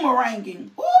of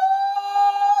boomeranging. Woo!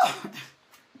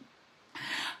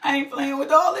 I ain't playing with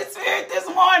the Holy Spirit this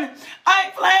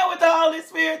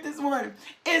morning.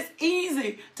 It's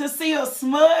easy to see a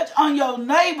smudge on your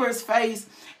neighbor's face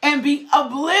and be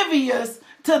oblivious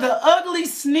to the ugly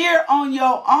sneer on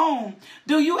your own.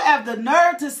 Do you have the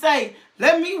nerve to say,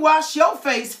 let me wash your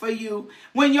face for you,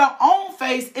 when your own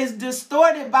face is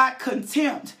distorted by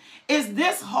contempt? Is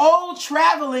this whole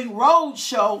traveling road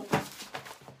show?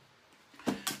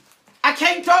 I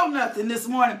can't throw nothing this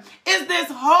morning. Is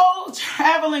this whole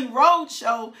traveling road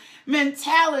show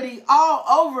mentality all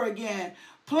over again?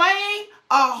 Playing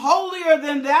a holier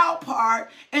than thou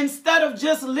part instead of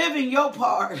just living your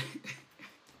part.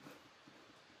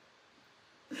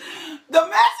 The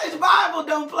Message Bible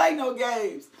don't play no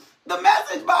games. The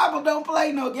Message Bible don't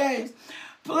play no games.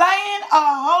 Playing a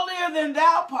holier than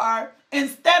thou part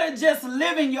instead of just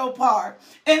living your part,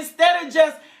 instead of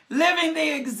just living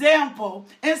the example,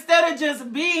 instead of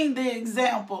just being the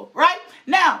example, right?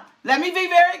 Now, let me be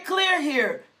very clear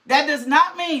here. That does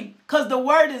not mean, because the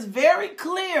word is very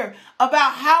clear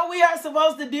about how we are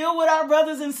supposed to deal with our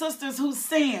brothers and sisters who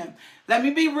sin. Let me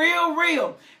be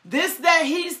real. This that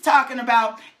he's talking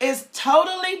about is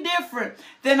totally different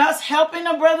than us helping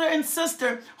a brother and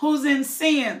sister who's in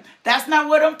sin. That's not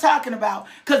what I'm talking about.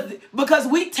 Because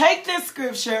we take this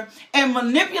scripture and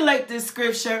manipulate this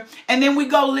scripture, and then we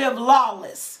go live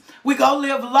lawless. We go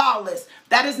live lawless.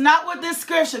 That is not what this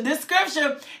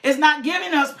scripture is not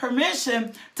giving us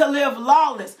permission to live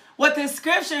lawless. What this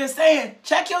scripture is saying,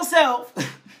 check yourself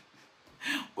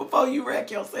before you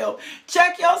wreck yourself.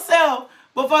 Check yourself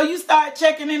before you start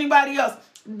checking anybody else.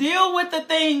 Deal with the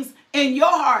things in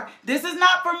your heart. This is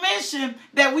not permission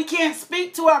that we can't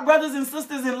speak to our brothers and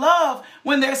sisters in love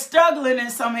when they're struggling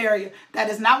in some area. That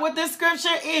is not what this scripture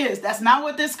is. That's not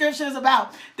what this scripture is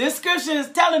about. This scripture is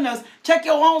telling us, check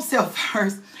your own self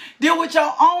first. Deal with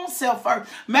your own self first.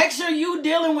 Make sure you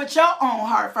dealing with your own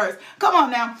heart first. Come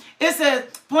on now. It says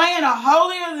playing a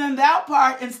holier than thou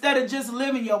part instead of just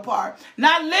living your part.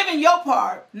 Not living your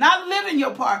part. Not living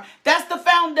your part. That's the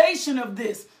foundation of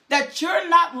this. That you're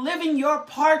not living your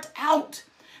part out.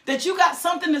 That you got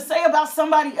something to say about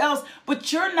somebody else,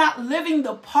 but you're not living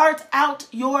the part out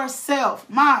yourself.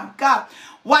 My God.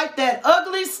 Wipe that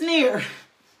ugly sneer.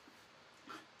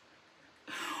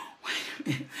 Wait a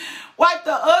minute. Wipe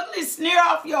the ugly sneer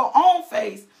off your own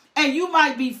face, and you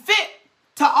might be fit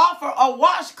to offer a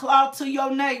washcloth to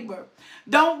your neighbor.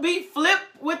 Don't be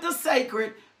flipped with the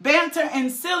sacred. Banter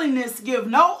and silliness give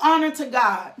no honor to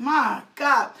God. My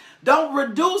God. Don't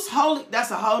reduce holy. That's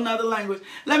a whole nother language.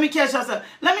 Let me catch yourself.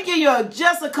 Let me give you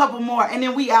just a couple more, and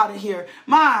then we out of here.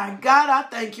 My God, I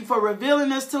thank you for revealing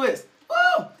this to us.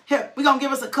 Woo! Here, we're going to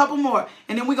give us a couple more,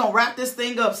 and then we're going to wrap this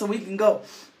thing up so we can go.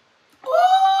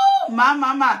 Woo!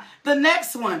 My. The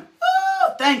next one.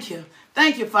 Woo! Thank you.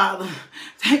 Thank you, Father.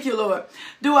 Thank you, Lord.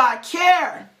 Do I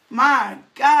care? My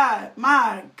God.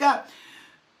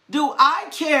 Do I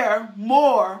care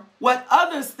more what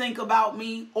others think about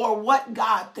me or what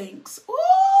God thinks? Ooh!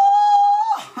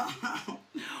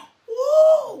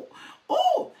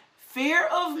 Ooh! Fear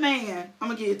of man. I'm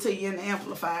going to give it to you in the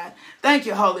Amplified. Thank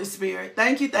you, Holy Spirit.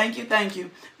 Thank you. Thank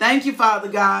you, Father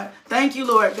God. Thank you,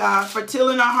 Lord God, for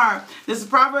tilling our heart. This is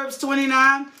Proverbs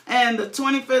 29 and the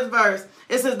 25th verse.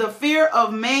 It says, the fear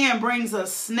of man brings a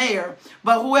snare,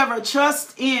 but whoever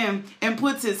trusts in and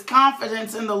puts his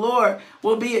confidence in the Lord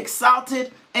will be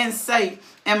exalted and safe.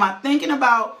 Am I thinking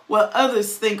about what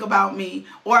others think about me,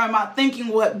 or am I thinking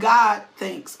what God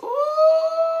thinks? Ooh,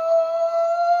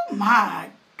 my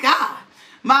God.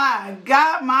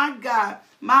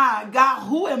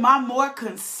 Who am I more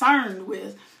concerned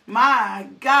with? My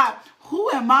God, who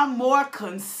am I more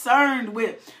concerned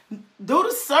with? Do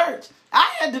the search.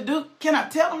 Can I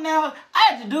tell them now? I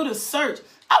had to do the search.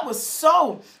 I was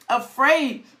so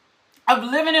afraid of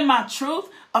living in my truth,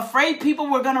 afraid people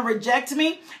were going to reject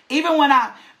me. Even when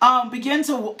I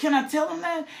can I tell them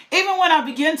that? Even when I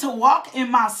began to walk in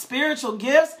my spiritual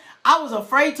gifts, I was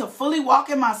afraid to fully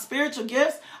walk in my spiritual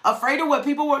gifts, afraid of what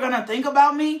people were going to think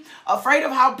about me, afraid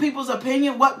of how people's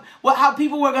opinion, how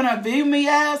people were going to view me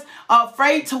as,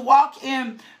 afraid to walk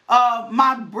in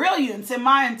my brilliance and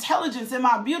my intelligence and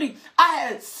my beauty. I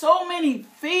had so many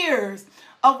fears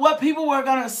of what people were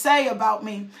going to say about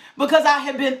me because I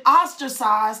had been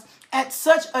ostracized at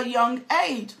such a young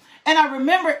age. And I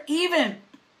remember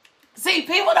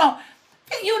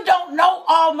you don't know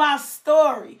all my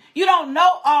story. You don't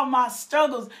know all my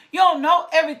struggles. You don't know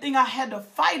everything I had to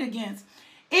fight against.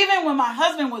 Even when my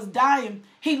husband was dying,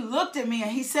 he looked at me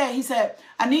and he said,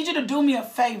 I need you to do me a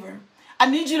favor. I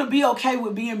need you to be okay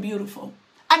with being beautiful.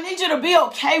 I need you to be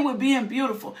okay with being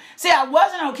beautiful. See, I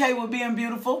wasn't okay with being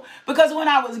beautiful because when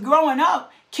I was growing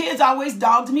up, kids always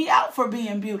dogged me out for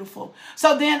being beautiful.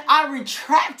 So then I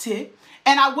retracted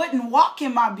and I wouldn't walk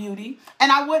in my beauty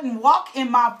and I wouldn't walk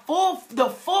in the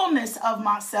fullness of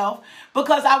myself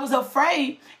because I was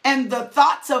afraid and the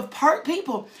thoughts of hurt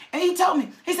people. And he told me,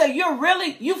 he said,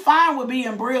 you fine with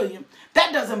being brilliant.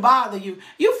 That doesn't bother you.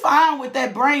 You fine with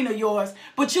that brain of yours,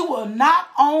 but you will not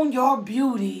own your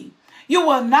beauty. You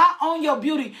will not own your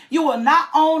beauty. You will not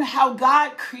own how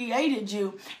God created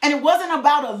you. And it wasn't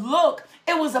about a look.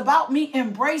 It was about me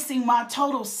embracing my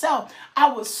total self.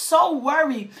 I was so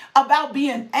worried about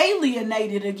being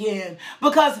alienated again,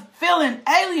 because feeling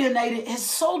alienated is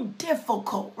so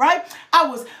difficult, right? I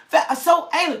was so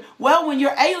alien. Well, when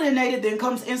you're alienated, then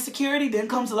comes insecurity, then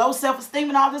comes low self-esteem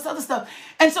and all this other stuff.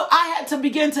 And so I had to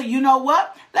begin to, you know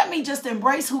what? Let me just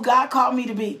embrace who God called me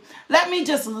to be. Let me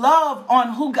just love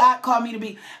on who God called me to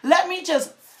be. Let me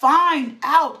just find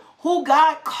out who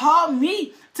God called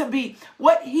me to be.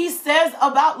 What he says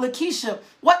about Lakeisha,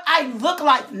 what I look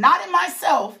like, not in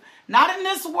myself, not in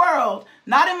this world,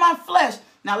 not in my flesh.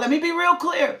 Now, let me be real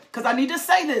clear, because I need to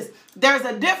say this. There's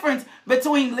a difference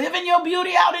between living your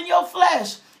beauty out in your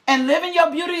flesh and living your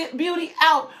beauty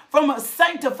out from a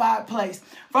sanctified place.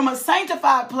 From a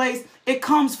sanctified place, it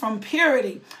comes from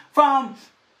purity. From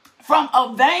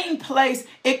a vain place,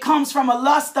 it comes from a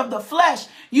lust of the flesh.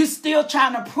 You still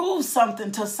trying to prove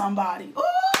something to somebody. Ooh,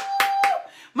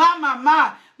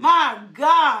 my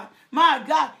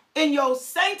God. In your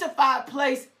sanctified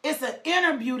place, it's an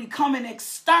inner beauty coming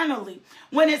externally.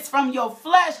 When it's from your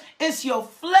flesh, it's your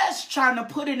flesh trying to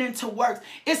put it into works.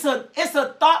 It's a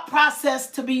thought process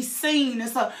to be seen.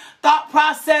 It's a thought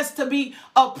process to be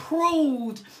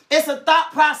approved. It's a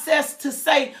thought process to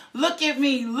say, look at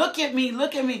me, look at me,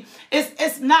 look at me.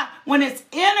 It's not when it's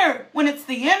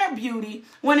the inner beauty,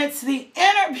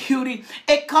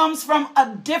 it comes from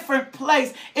a different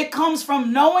place. It comes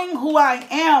from knowing who I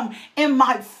am in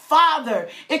my Father.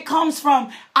 It comes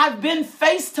from I've been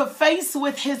face to face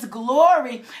with his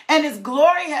glory, and his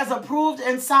glory has approved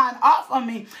and signed off on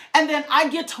me. And then I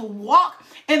get to walk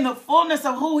in the fullness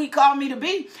of who he called me to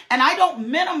be. And I don't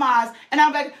minimize, and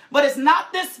I'm like, but it's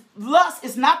not this lust,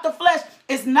 it's not the flesh,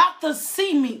 it's not the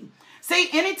see me. See,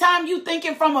 anytime you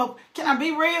thinking from can I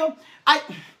be real?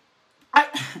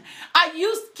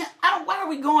 Why are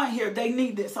we going here? They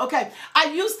need this. Okay.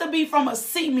 I used to be from a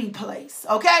see me place.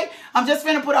 Okay. I'm just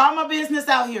finna put all my business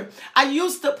out here. I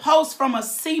used to post from a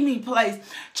see me place,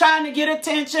 trying to get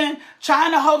attention,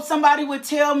 trying to hope somebody would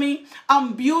tell me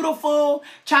I'm beautiful,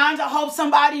 trying to hope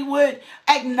somebody would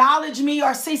acknowledge me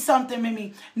or see something in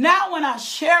me. Now, when I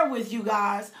share with you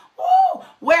guys,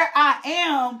 where I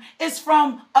am is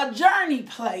from a journey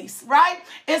place, right?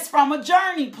 It's from a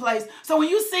journey place. So when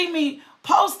you see me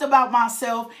post about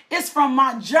myself, it's from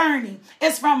my journey.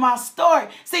 It's from my story.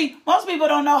 See, most people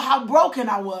don't know how broken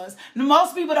I was.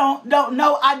 Most people don't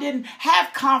know I didn't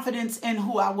have confidence in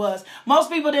who I was.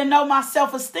 Most people didn't know my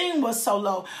self-esteem was so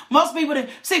low. Most people didn't.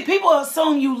 See, people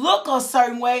assume you look a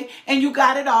certain way and you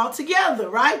got it all together,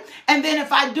 right? And then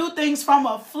if I do things from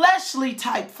a fleshly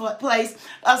type place,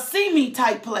 a see me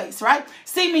type place, right?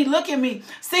 See me, look at me.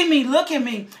 See me, look at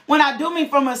me. When I do me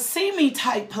from a see me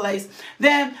type place,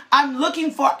 then I'm looking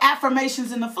for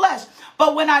affirmations in the flesh.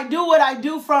 But when I do what I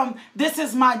do from this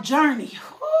is my journey,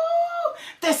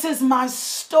 this is my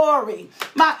story,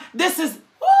 this is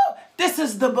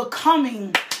the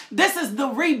becoming, this is the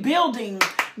rebuilding,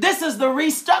 this is the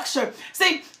restructure.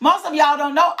 See, most of y'all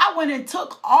don't know, I went and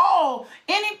took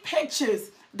any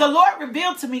pictures the Lord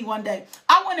revealed to me one day.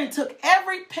 I went and took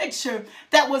every picture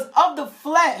that was of the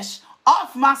flesh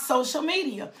off my social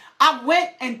media. I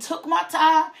went and took my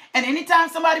time, and anytime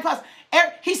somebody posts,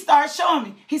 he started showing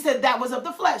me. He said, that was of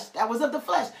the flesh. That was of the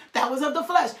flesh. That was of the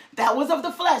flesh. That was of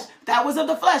the flesh. That was of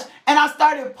the flesh. And I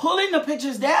started pulling the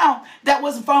pictures down that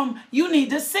was from, you need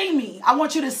to see me. I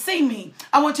want you to see me.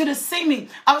 I want you to see me.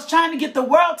 I was trying to get the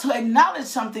world to acknowledge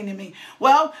something in me.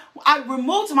 Well, I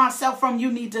removed myself from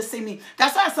you need to see me.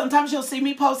 That's why sometimes you'll see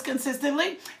me post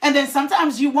consistently, and then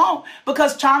sometimes you won't,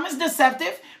 because charm is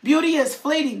deceptive. Beauty is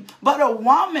fleeting. But a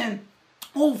woman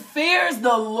who fears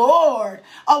the Lord,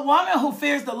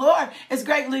 is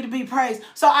greatly to be praised.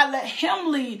 So I let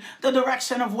him lead the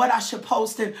direction of what I should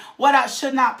post and what I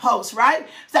should not post, right?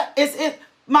 So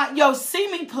your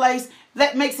see me place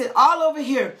that makes it all over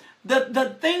here.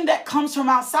 The thing that comes from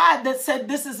outside that said,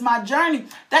 this is my journey,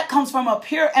 that comes from a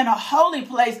pure and a holy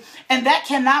place, and that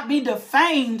cannot be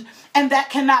defamed, and that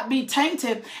cannot be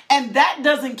tainted, and that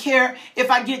doesn't care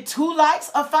if I get 2 likes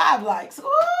or 5 likes.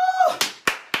 Ooh!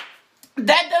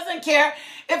 That doesn't care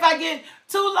if I get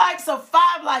 2 likes or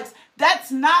 5 likes.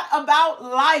 That's not about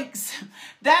likes.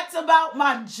 That's about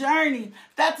my journey.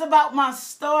 That's about my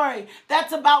story.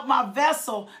 That's about my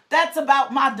vessel. That's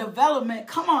about my development.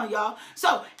 Come on, y'all.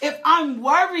 So if I'm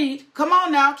worried, come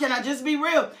on now, can I just be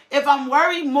real? If I'm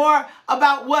worried more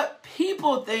about what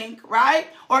people think, right?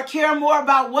 Or care more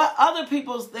about what other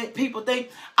people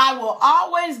think, I will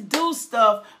always do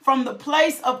stuff from the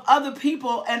place of other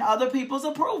people and other people's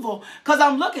approval. Because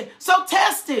I'm looking. So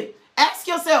test it. Ask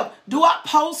yourself, do I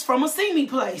post from a see me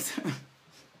place?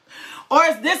 Or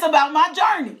is this about my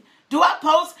journey? Do I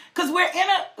post? Because we're in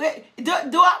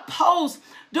do I post?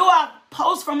 Do I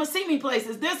post from a see me place?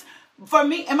 Is this for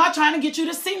me? Am I trying to get you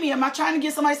to see me? Am I trying to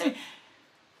get somebody to see me?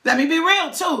 Let me be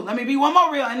real too. Let me be one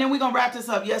more real, and then we're going to wrap this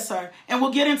up. Yes, sir. And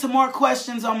we'll get into more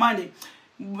questions on Monday.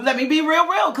 Let me be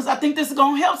real, because I think this is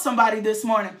going to help somebody this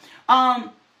morning.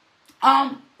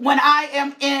 When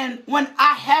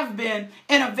I have been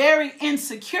in a very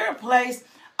insecure place,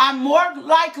 I'm more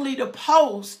likely to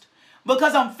post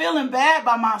because I'm feeling bad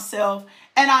by myself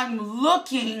and I'm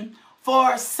looking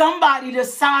for somebody to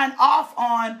sign off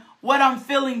on what I'm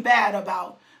feeling bad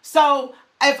about. So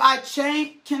if I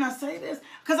change, can I say this?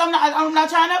 Because I'm not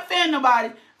trying to offend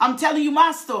nobody. I'm telling you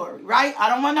my story, right? I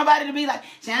don't want nobody to be like,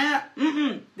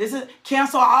 this is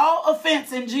cancel all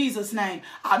offense in Jesus' name.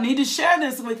 I need to share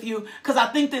this with you because I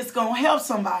think this is going to help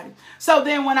somebody. So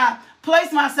then when I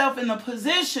place myself in the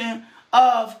position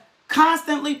of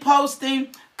constantly posting,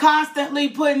 constantly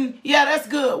putting, yeah, that's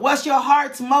good. What's your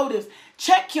heart's motive?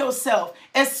 Check yourself,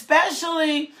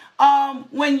 especially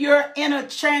when you're in a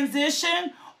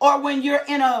transition or when you're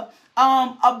in a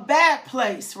bad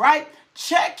place, right?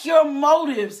 Check your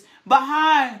motives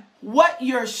behind what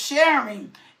you're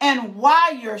sharing and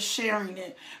why you're sharing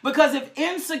it. Because if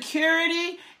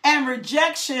insecurity and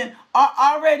rejection are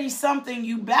already something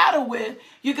you battle with,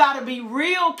 you got to be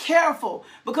real careful.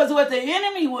 Because what the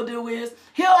enemy will do is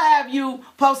he'll have you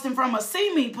posting from a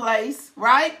see me place,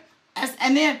 right?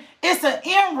 And then it's an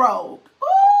inroad.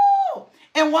 Ooh!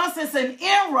 And once it's an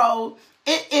inroad,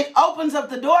 it opens up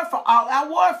the door for all-out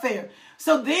warfare.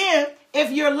 So then,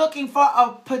 if you're looking for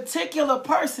a particular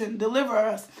person, deliver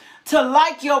us, to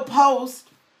like your post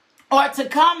or to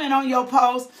comment on your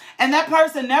post, and that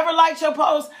person never likes your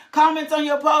post, comments on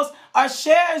your post, or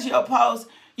shares your post,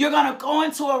 you're going to go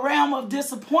into a realm of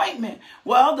disappointment.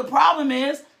 Well, the problem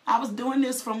is, I was doing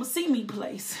this from a see me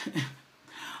place.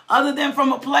 Other than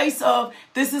from a place of,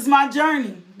 this is my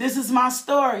journey. This is my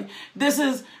story. This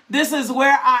is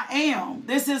where I am.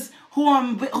 This is who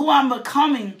I'm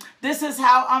becoming. This is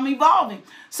how I'm evolving.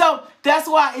 So that's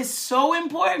why it's so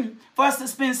important for us to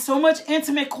spend so much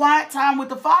intimate, quiet time with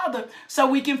the Father so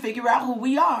we can figure out who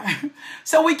we are.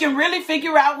 So we can really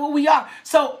figure out who we are.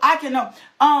 So I can know.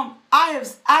 I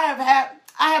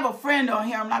have a friend on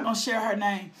here. I'm not going to share her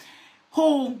name.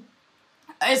 Who,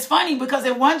 it's funny because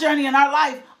in one journey in our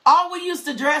life, all we used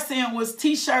to dress in was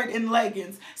t-shirt and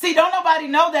leggings. See, don't nobody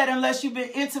know that unless you've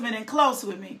been intimate and close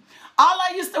with me. All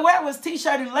I used to wear was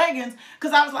t-shirt and leggings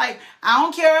because I was like, I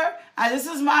don't care. This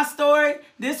is my story.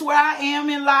 This is where I am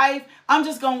in life. I'm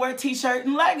just going to wear t-shirt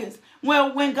and leggings.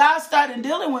 Well, when God started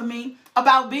dealing with me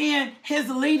about being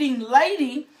his leading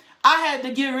lady, I had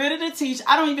to get rid of the t-shirt.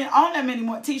 I don't even own that many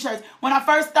more t-shirts. When I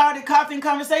first started Coffee and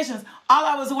Conversations, all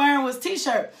I was wearing was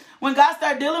t-shirt. When God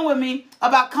started dealing with me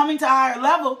about coming to a higher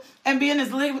level and being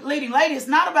his leading lady, it's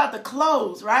not about the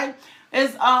clothes, right?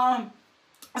 It's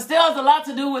still has a lot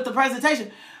to do with the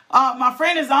presentation. My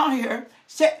friend is on here.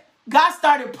 God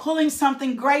started pulling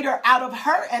something greater out of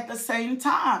her at the same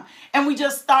time. And we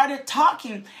just started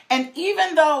talking. And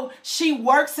even though she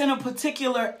works in a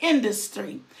particular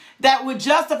industry that would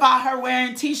justify her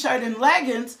wearing t-shirt and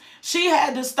leggings, she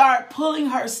had to start pulling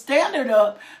her standard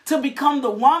up to become the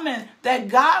woman that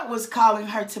God was calling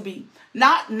her to be.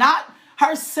 Not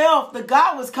herself, that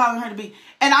God was calling her to be.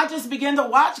 And I just began to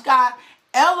watch God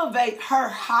elevate her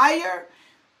higher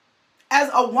as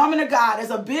a woman of God, as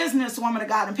a business woman of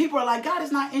God. And people are like, God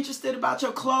is not interested about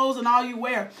your clothes and all you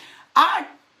wear. God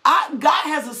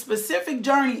has a specific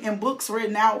journey in books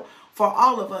written out for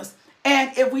all of us.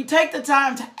 And if we take the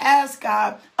time to ask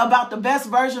God about the best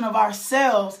version of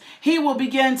ourselves, he will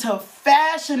begin to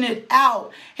fashion it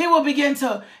out. He'll begin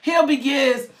to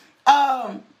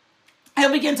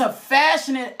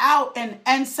fashion it out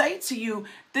and say to you,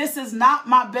 this is not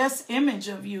my best image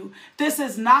of you. This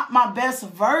is not my best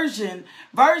version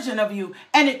of you.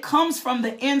 And it comes from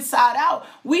the inside out.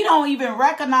 We don't even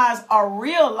recognize or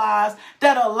realize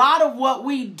that a lot of what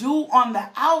we do on the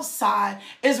outside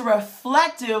is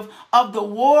reflective of the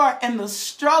war and the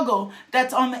struggle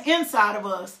that's on the inside of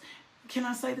us. Can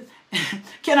I say this?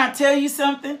 Can I tell you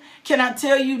something? Can I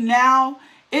tell you now?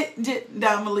 I'm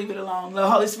going to leave it alone. The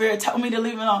Holy Spirit told me to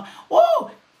leave it alone.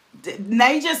 Whoa!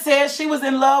 Nay just said she was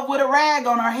in love with a rag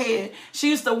on her head. She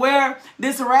used to wear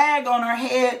this rag on her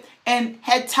head and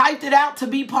had typed it out to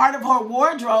be part of her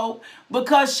wardrobe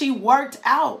because she worked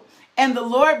out. And the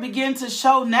Lord began to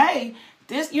show Nay,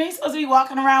 you ain't supposed to be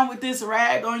walking around with this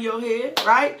rag on your head,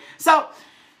 right? So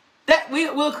that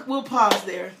we'll pause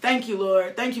there. Thank you,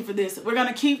 Lord. Thank you for this. We're going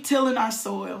to keep tilling our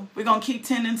soil. We're going to keep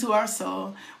tending to our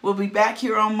soil. We'll be back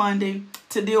here on Monday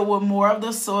to deal with more of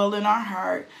the soil in our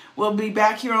heart. We'll be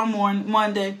back here on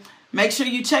Monday Make sure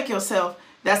you check yourself.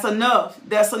 That's enough.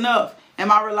 That's enough.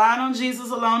 Am I relying on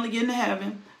Jesus alone to get into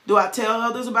heaven? Do I tell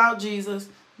others about Jesus?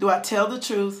 Do I tell the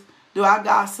truth? Do I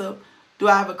gossip? Do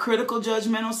I have a critical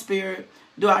judgmental spirit?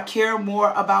 Do I care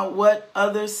more about what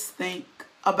others think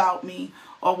about me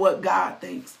or what God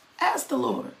thinks? Ask the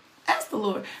Lord. Ask the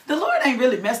Lord. The Lord ain't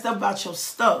really messed up about your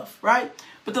stuff, right?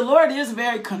 But the Lord is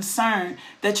very concerned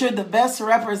that you're the best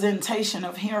representation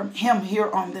of him here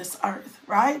on this earth,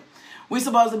 right? We're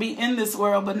supposed to be in this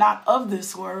world, but not of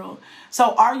this world.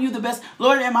 So are you the best?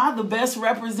 Lord, am I the best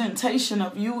representation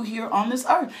of you here on this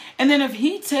earth? And then if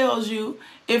he tells you,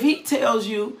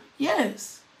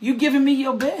 yes, you giving me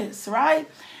your best, right?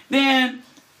 Then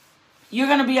you're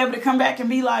going to be able to come back and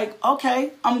be like,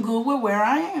 okay, I'm good with where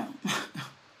I am.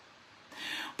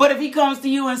 But if he comes to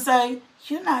you and say,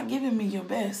 you're not giving me your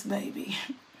best, baby.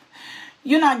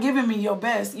 You're not giving me your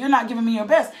best. You're not giving me your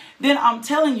best. Then I'm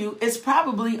telling you, it's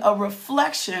probably a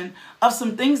reflection of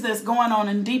some things that's going on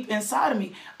in deep inside of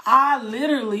me. I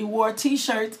literally wore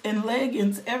t-shirts and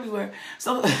leggings everywhere.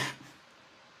 So,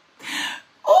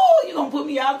 oh, you're going to put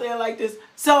me out there like this.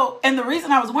 So, and the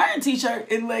reason I was wearing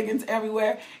t-shirt and leggings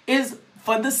everywhere is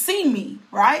for the see me,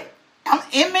 right? I'm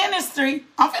in ministry.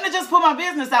 I'm finna just put my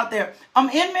business out there. I'm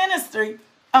in ministry.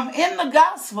 I'm in the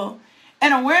gospel.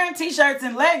 And I'm wearing t-shirts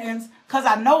and leggings because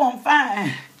I know I'm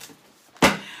fine.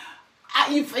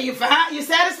 You fine? You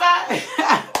satisfied?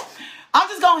 I'm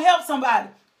just going to help somebody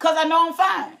because I know I'm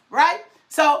fine, right?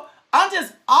 So I'm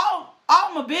just all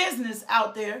my business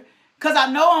out there because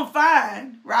I know I'm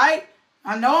fine, right?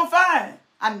 I know I'm fine.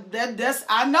 I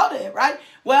know that, right?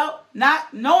 Well,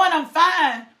 not knowing I'm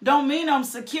fine don't mean I'm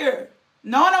secure.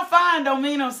 Knowing I'm fine don't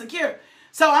mean I'm secure.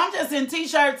 So I'm just in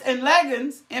t-shirts and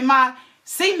leggings in my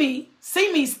see me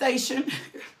station.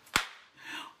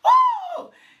 Woo!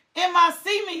 In my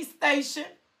see me station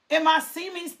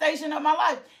of my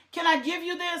life. Can I give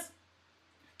you this?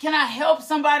 Can I help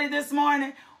somebody this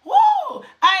morning? Woo!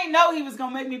 I ain't know he was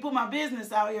gonna make me put my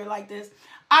business out here like this.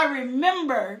 I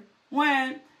remember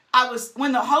when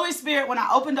the Holy Spirit, when I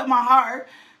opened up my heart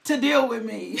to deal with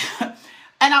me,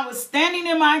 and I was standing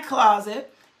in my closet.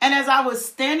 And as I was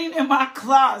standing in my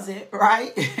closet,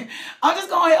 right? I'm just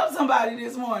going to help somebody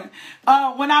this morning.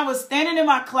 When I was standing in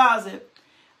my closet,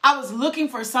 I was looking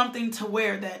for something to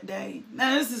wear that day.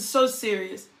 Now, this is so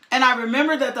serious. And I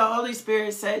remember that the Holy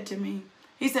Spirit said to me,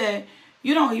 he said,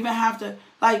 you don't even have to,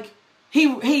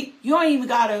 you don't even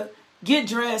got to get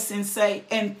dressed and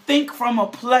think from a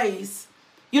place.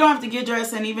 You don't have to get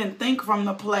dressed and even think from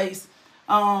the place,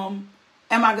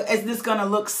 is this going to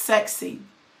look sexy?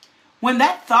 When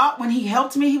he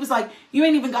helped me, he was like, you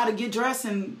ain't even got to get dressed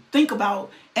and think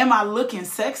about, am I looking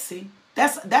sexy?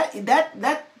 That's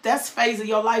phase of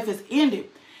your life is ended.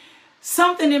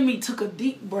 Something in me took a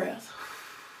deep breath.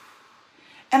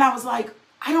 And I was like,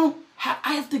 I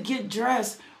have to get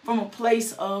dressed from a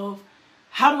place of,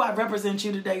 how do I represent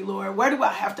you today, Lord? Where do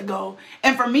I have to go?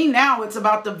 And for me now, it's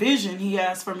about the vision he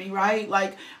has for me, right?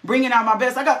 Like bringing out my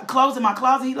best. I got clothes in my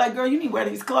closet. He's like, girl, you need to wear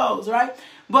these clothes, right?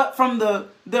 But from the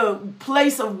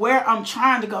place of where I'm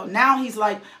trying to go, now he's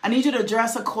like, I need you to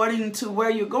dress according to where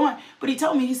you're going. But he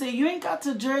told me, he said, you ain't got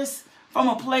to dress from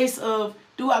a place of,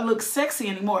 do I look sexy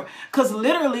anymore? Because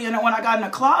literally, when I got in the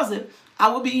closet, I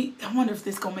wonder if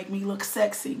this going to make me look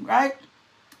sexy, right?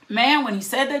 Man, when he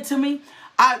said that to me,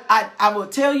 I will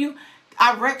tell you,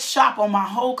 I wrecked shop on my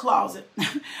whole closet.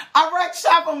 And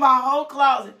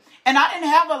I didn't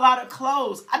have a lot of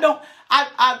clothes. I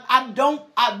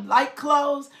like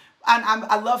clothes.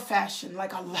 I love fashion.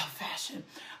 I love fashion.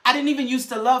 I didn't even used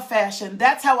to love fashion.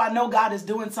 That's how I know God is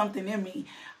doing something in me.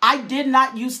 I did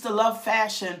not used to love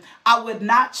fashion. I would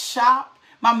not shop.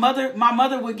 My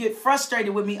mother would get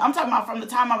frustrated with me. I'm talking about from the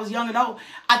time I was young and old.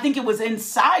 I think it was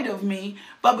inside of me,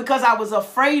 but because I was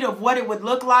afraid of what it would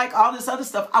look like, all this other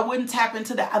stuff, I wouldn't tap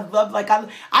into that.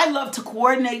 I love to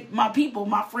coordinate my people,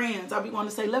 my friends. I'd be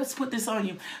wanting to say, let's put this on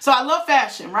you. So I love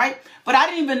fashion, right? But I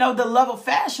didn't even know the love of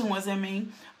fashion was in me.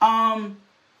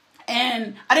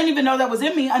 And I didn't even know that was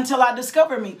in me until I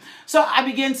discovered me. So I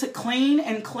began to clean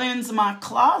and cleanse my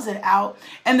closet out.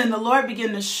 And then the Lord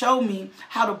began to show me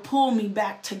how to pull me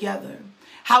back together.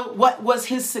 What was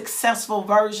his successful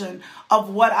version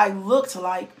of what I looked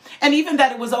like. And even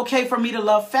that it was okay for me to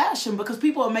love fashion, because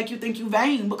people will make you think you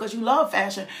vain because you love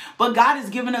fashion. But God has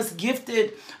given us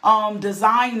gifted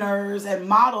designers and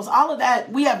models, all of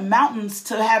that. We have mountains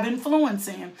to have influence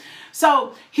in.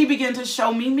 So he began to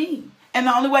show me. And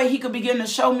the only way he could begin to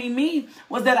show me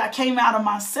was that I came out of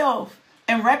myself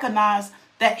and recognized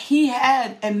that he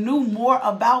had and knew more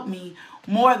about me,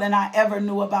 more than I ever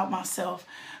knew about myself.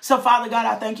 So, Father God,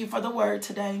 I thank you for the word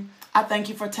today. I thank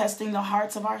you for testing the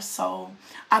hearts of our soul.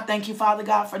 I thank you, Father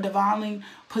God, for divinely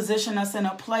positioning us in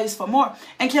a place for more.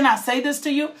 And can I say this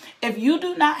to you? If you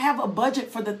do not have a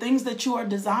budget for the things that you are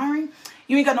desiring,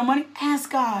 you ain't got no money,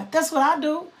 ask God. That's what I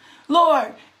do.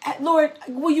 Lord,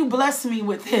 will you bless me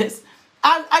with this?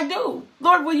 I do.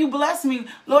 Lord, will you bless me?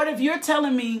 Lord, if you're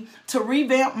telling me to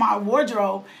revamp my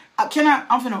wardrobe,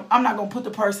 I'm not going to put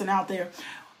the person out there.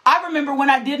 I remember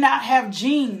when I did not have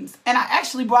jeans, and I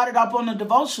actually brought it up on the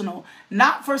devotional,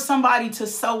 not for somebody to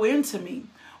sew into me,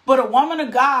 but a woman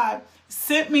of God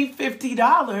sent me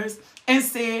 $50 and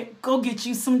said, go get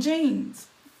you some jeans.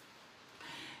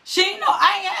 She didn't know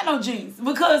I ain't had no jeans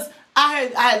because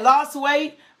I had lost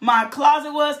weight. My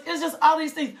closet it's just all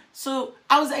these things. So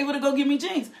I was able to go get me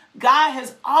jeans. God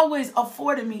has always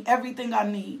afforded me everything I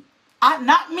need.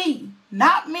 Not me.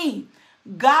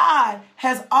 God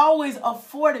has always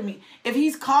afforded me. If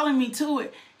he's calling me to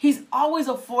it, he's always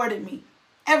afforded me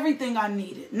everything I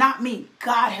needed. Not me.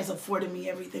 God has afforded me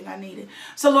everything I needed.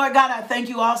 So Lord God, I thank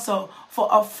you also for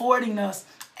affording us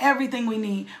everything we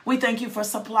need. We thank you for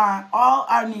supplying all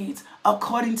our needs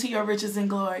according to your riches and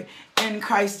glory in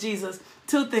Christ Jesus.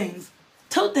 Two things.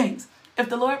 If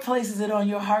the Lord places it on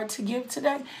your heart to give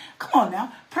today, come on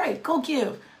now, pray, go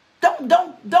give.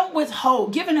 Don't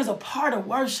withhold. Giving is a part of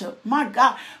worship. My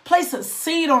God, place a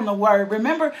seed on the word.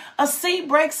 Remember, a seed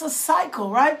breaks a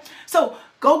cycle, right? So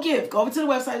go give. Go over to the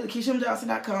website,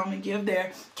 LakeishaMJohnson.com, and give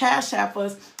there. Cash App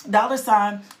us,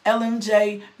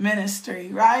 $LMJ Ministry,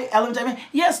 right? LMJ.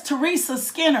 Yes, Teresa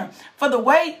Skinner, for the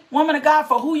way, woman of God,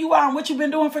 for who you are and what you've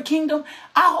been doing for Kingdom.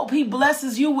 I hope he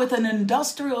blesses you with an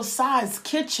industrial-sized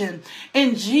kitchen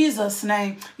in Jesus'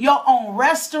 name. Your own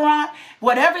restaurant,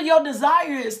 whatever your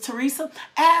desire is, Teresa,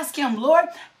 ask him, Lord,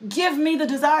 give me the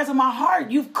desires of my heart.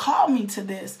 You've called me to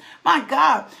this. My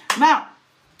God. Now,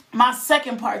 my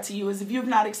second part to you is, if you've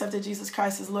not accepted Jesus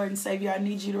Christ as Lord and Savior, I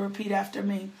need you to repeat after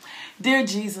me. Dear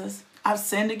Jesus, I've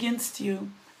sinned against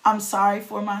you. I'm sorry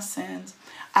for my sins.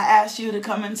 I ask you to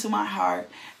come into my heart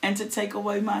and to take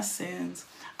away my sins.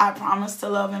 I promise to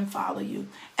love and follow you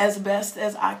as best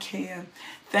as I can.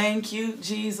 Thank you,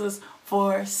 Jesus,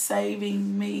 for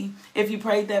saving me. If you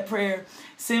prayed that prayer,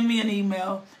 send me an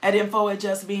email at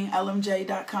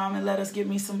info@justbeinglmj.com and let us get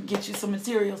you some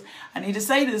materials. I need to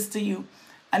say this to you.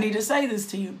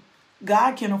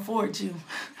 God can afford you.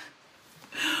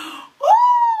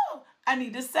 Woo! I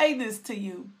need to say this to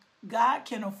you. God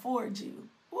can afford you.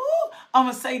 Woo! I'm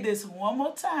going to say this one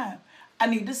more time. I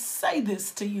need to say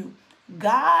this to you.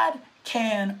 God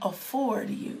can afford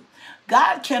you.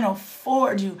 God can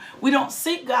afford you. We don't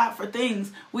seek God for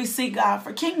things. We seek God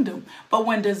for kingdom. But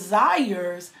when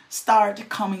desires start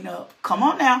coming up, come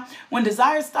on now. When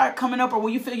desires start coming up, or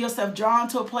when you feel yourself drawn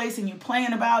to a place and you're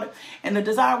praying about it and the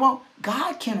desire won't,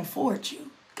 God can afford you.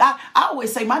 God, I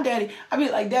always say, my daddy, I be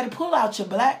like, Daddy, pull out your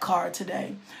black card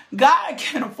today. God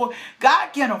can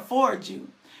afford you.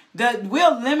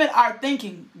 We'll limit our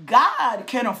thinking. God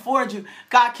can afford you.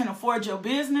 God can afford your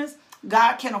business.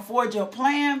 God can afford your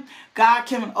plan. God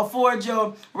can afford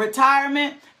your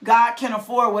retirement. God can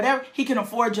afford whatever. He can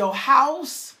afford your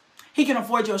house. He can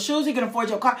afford your shoes. He can afford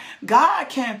your car. God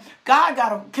can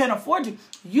afford you.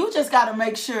 You just got to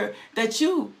make sure that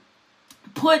you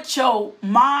put your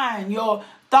mind, your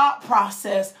thought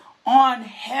process on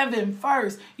heaven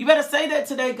first. You better say that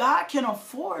today. God can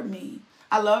afford me.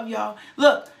 I love y'all.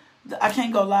 Look, I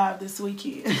can't go live this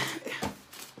weekend.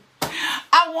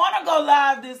 I want to go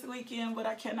live this weekend, but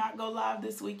I cannot go live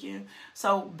this weekend.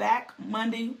 So back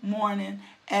Monday morning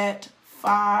at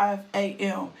 5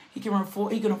 a.m. He can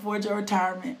afford your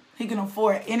retirement. He can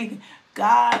afford anything.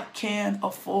 God can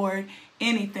afford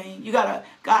anything.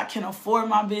 God can afford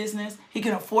my business. He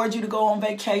can afford you to go on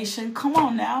vacation. Come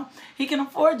on now. He can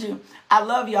afford you. I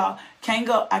love y'all.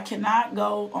 I cannot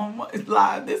go on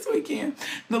live this weekend.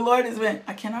 The Lord has been,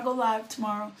 I cannot go live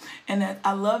tomorrow. And that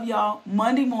I love y'all.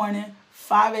 Monday morning,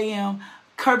 5 a.m.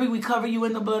 Kirby, we cover you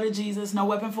in the blood of Jesus. No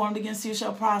weapon formed against you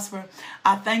shall prosper.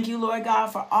 I thank you, Lord God,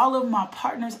 for all of my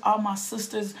partners, all my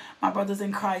sisters, my brothers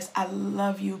in Christ. I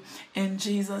love you in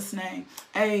Jesus' name.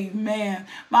 Amen.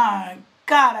 My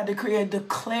God, I decree and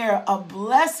declare a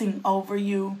blessing over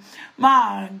you.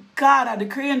 My God, I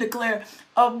decree and declare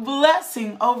a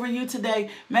blessing over you today.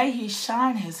 May he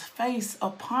shine his face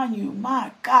upon you.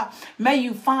 My God, may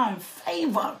you find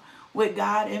favor with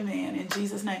God and man in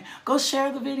Jesus' name. Go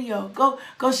share the video.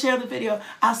 Go share the video.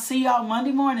 I'll see y'all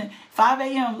Monday morning, 5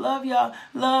 a.m. Love y'all.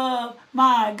 Love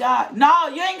my God. No,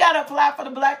 you ain't got to apply for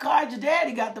the black card. Your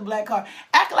daddy got the black card.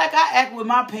 Act like I act with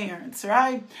my parents,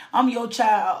 right? I'm your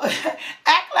child.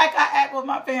 Act like I act with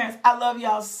my parents. I love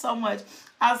y'all so much.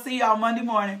 I'll see y'all Monday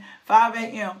morning, 5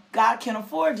 a.m. God can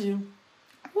afford you.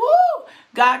 Woo!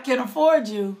 God can afford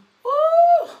you.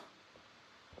 Woo!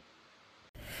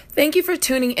 Thank you for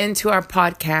tuning into our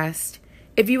podcast.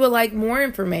 If you would like more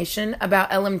information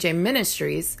about LMJ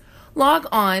Ministries, log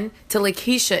on to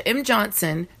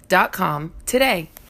LakeishaMJohnson.com today.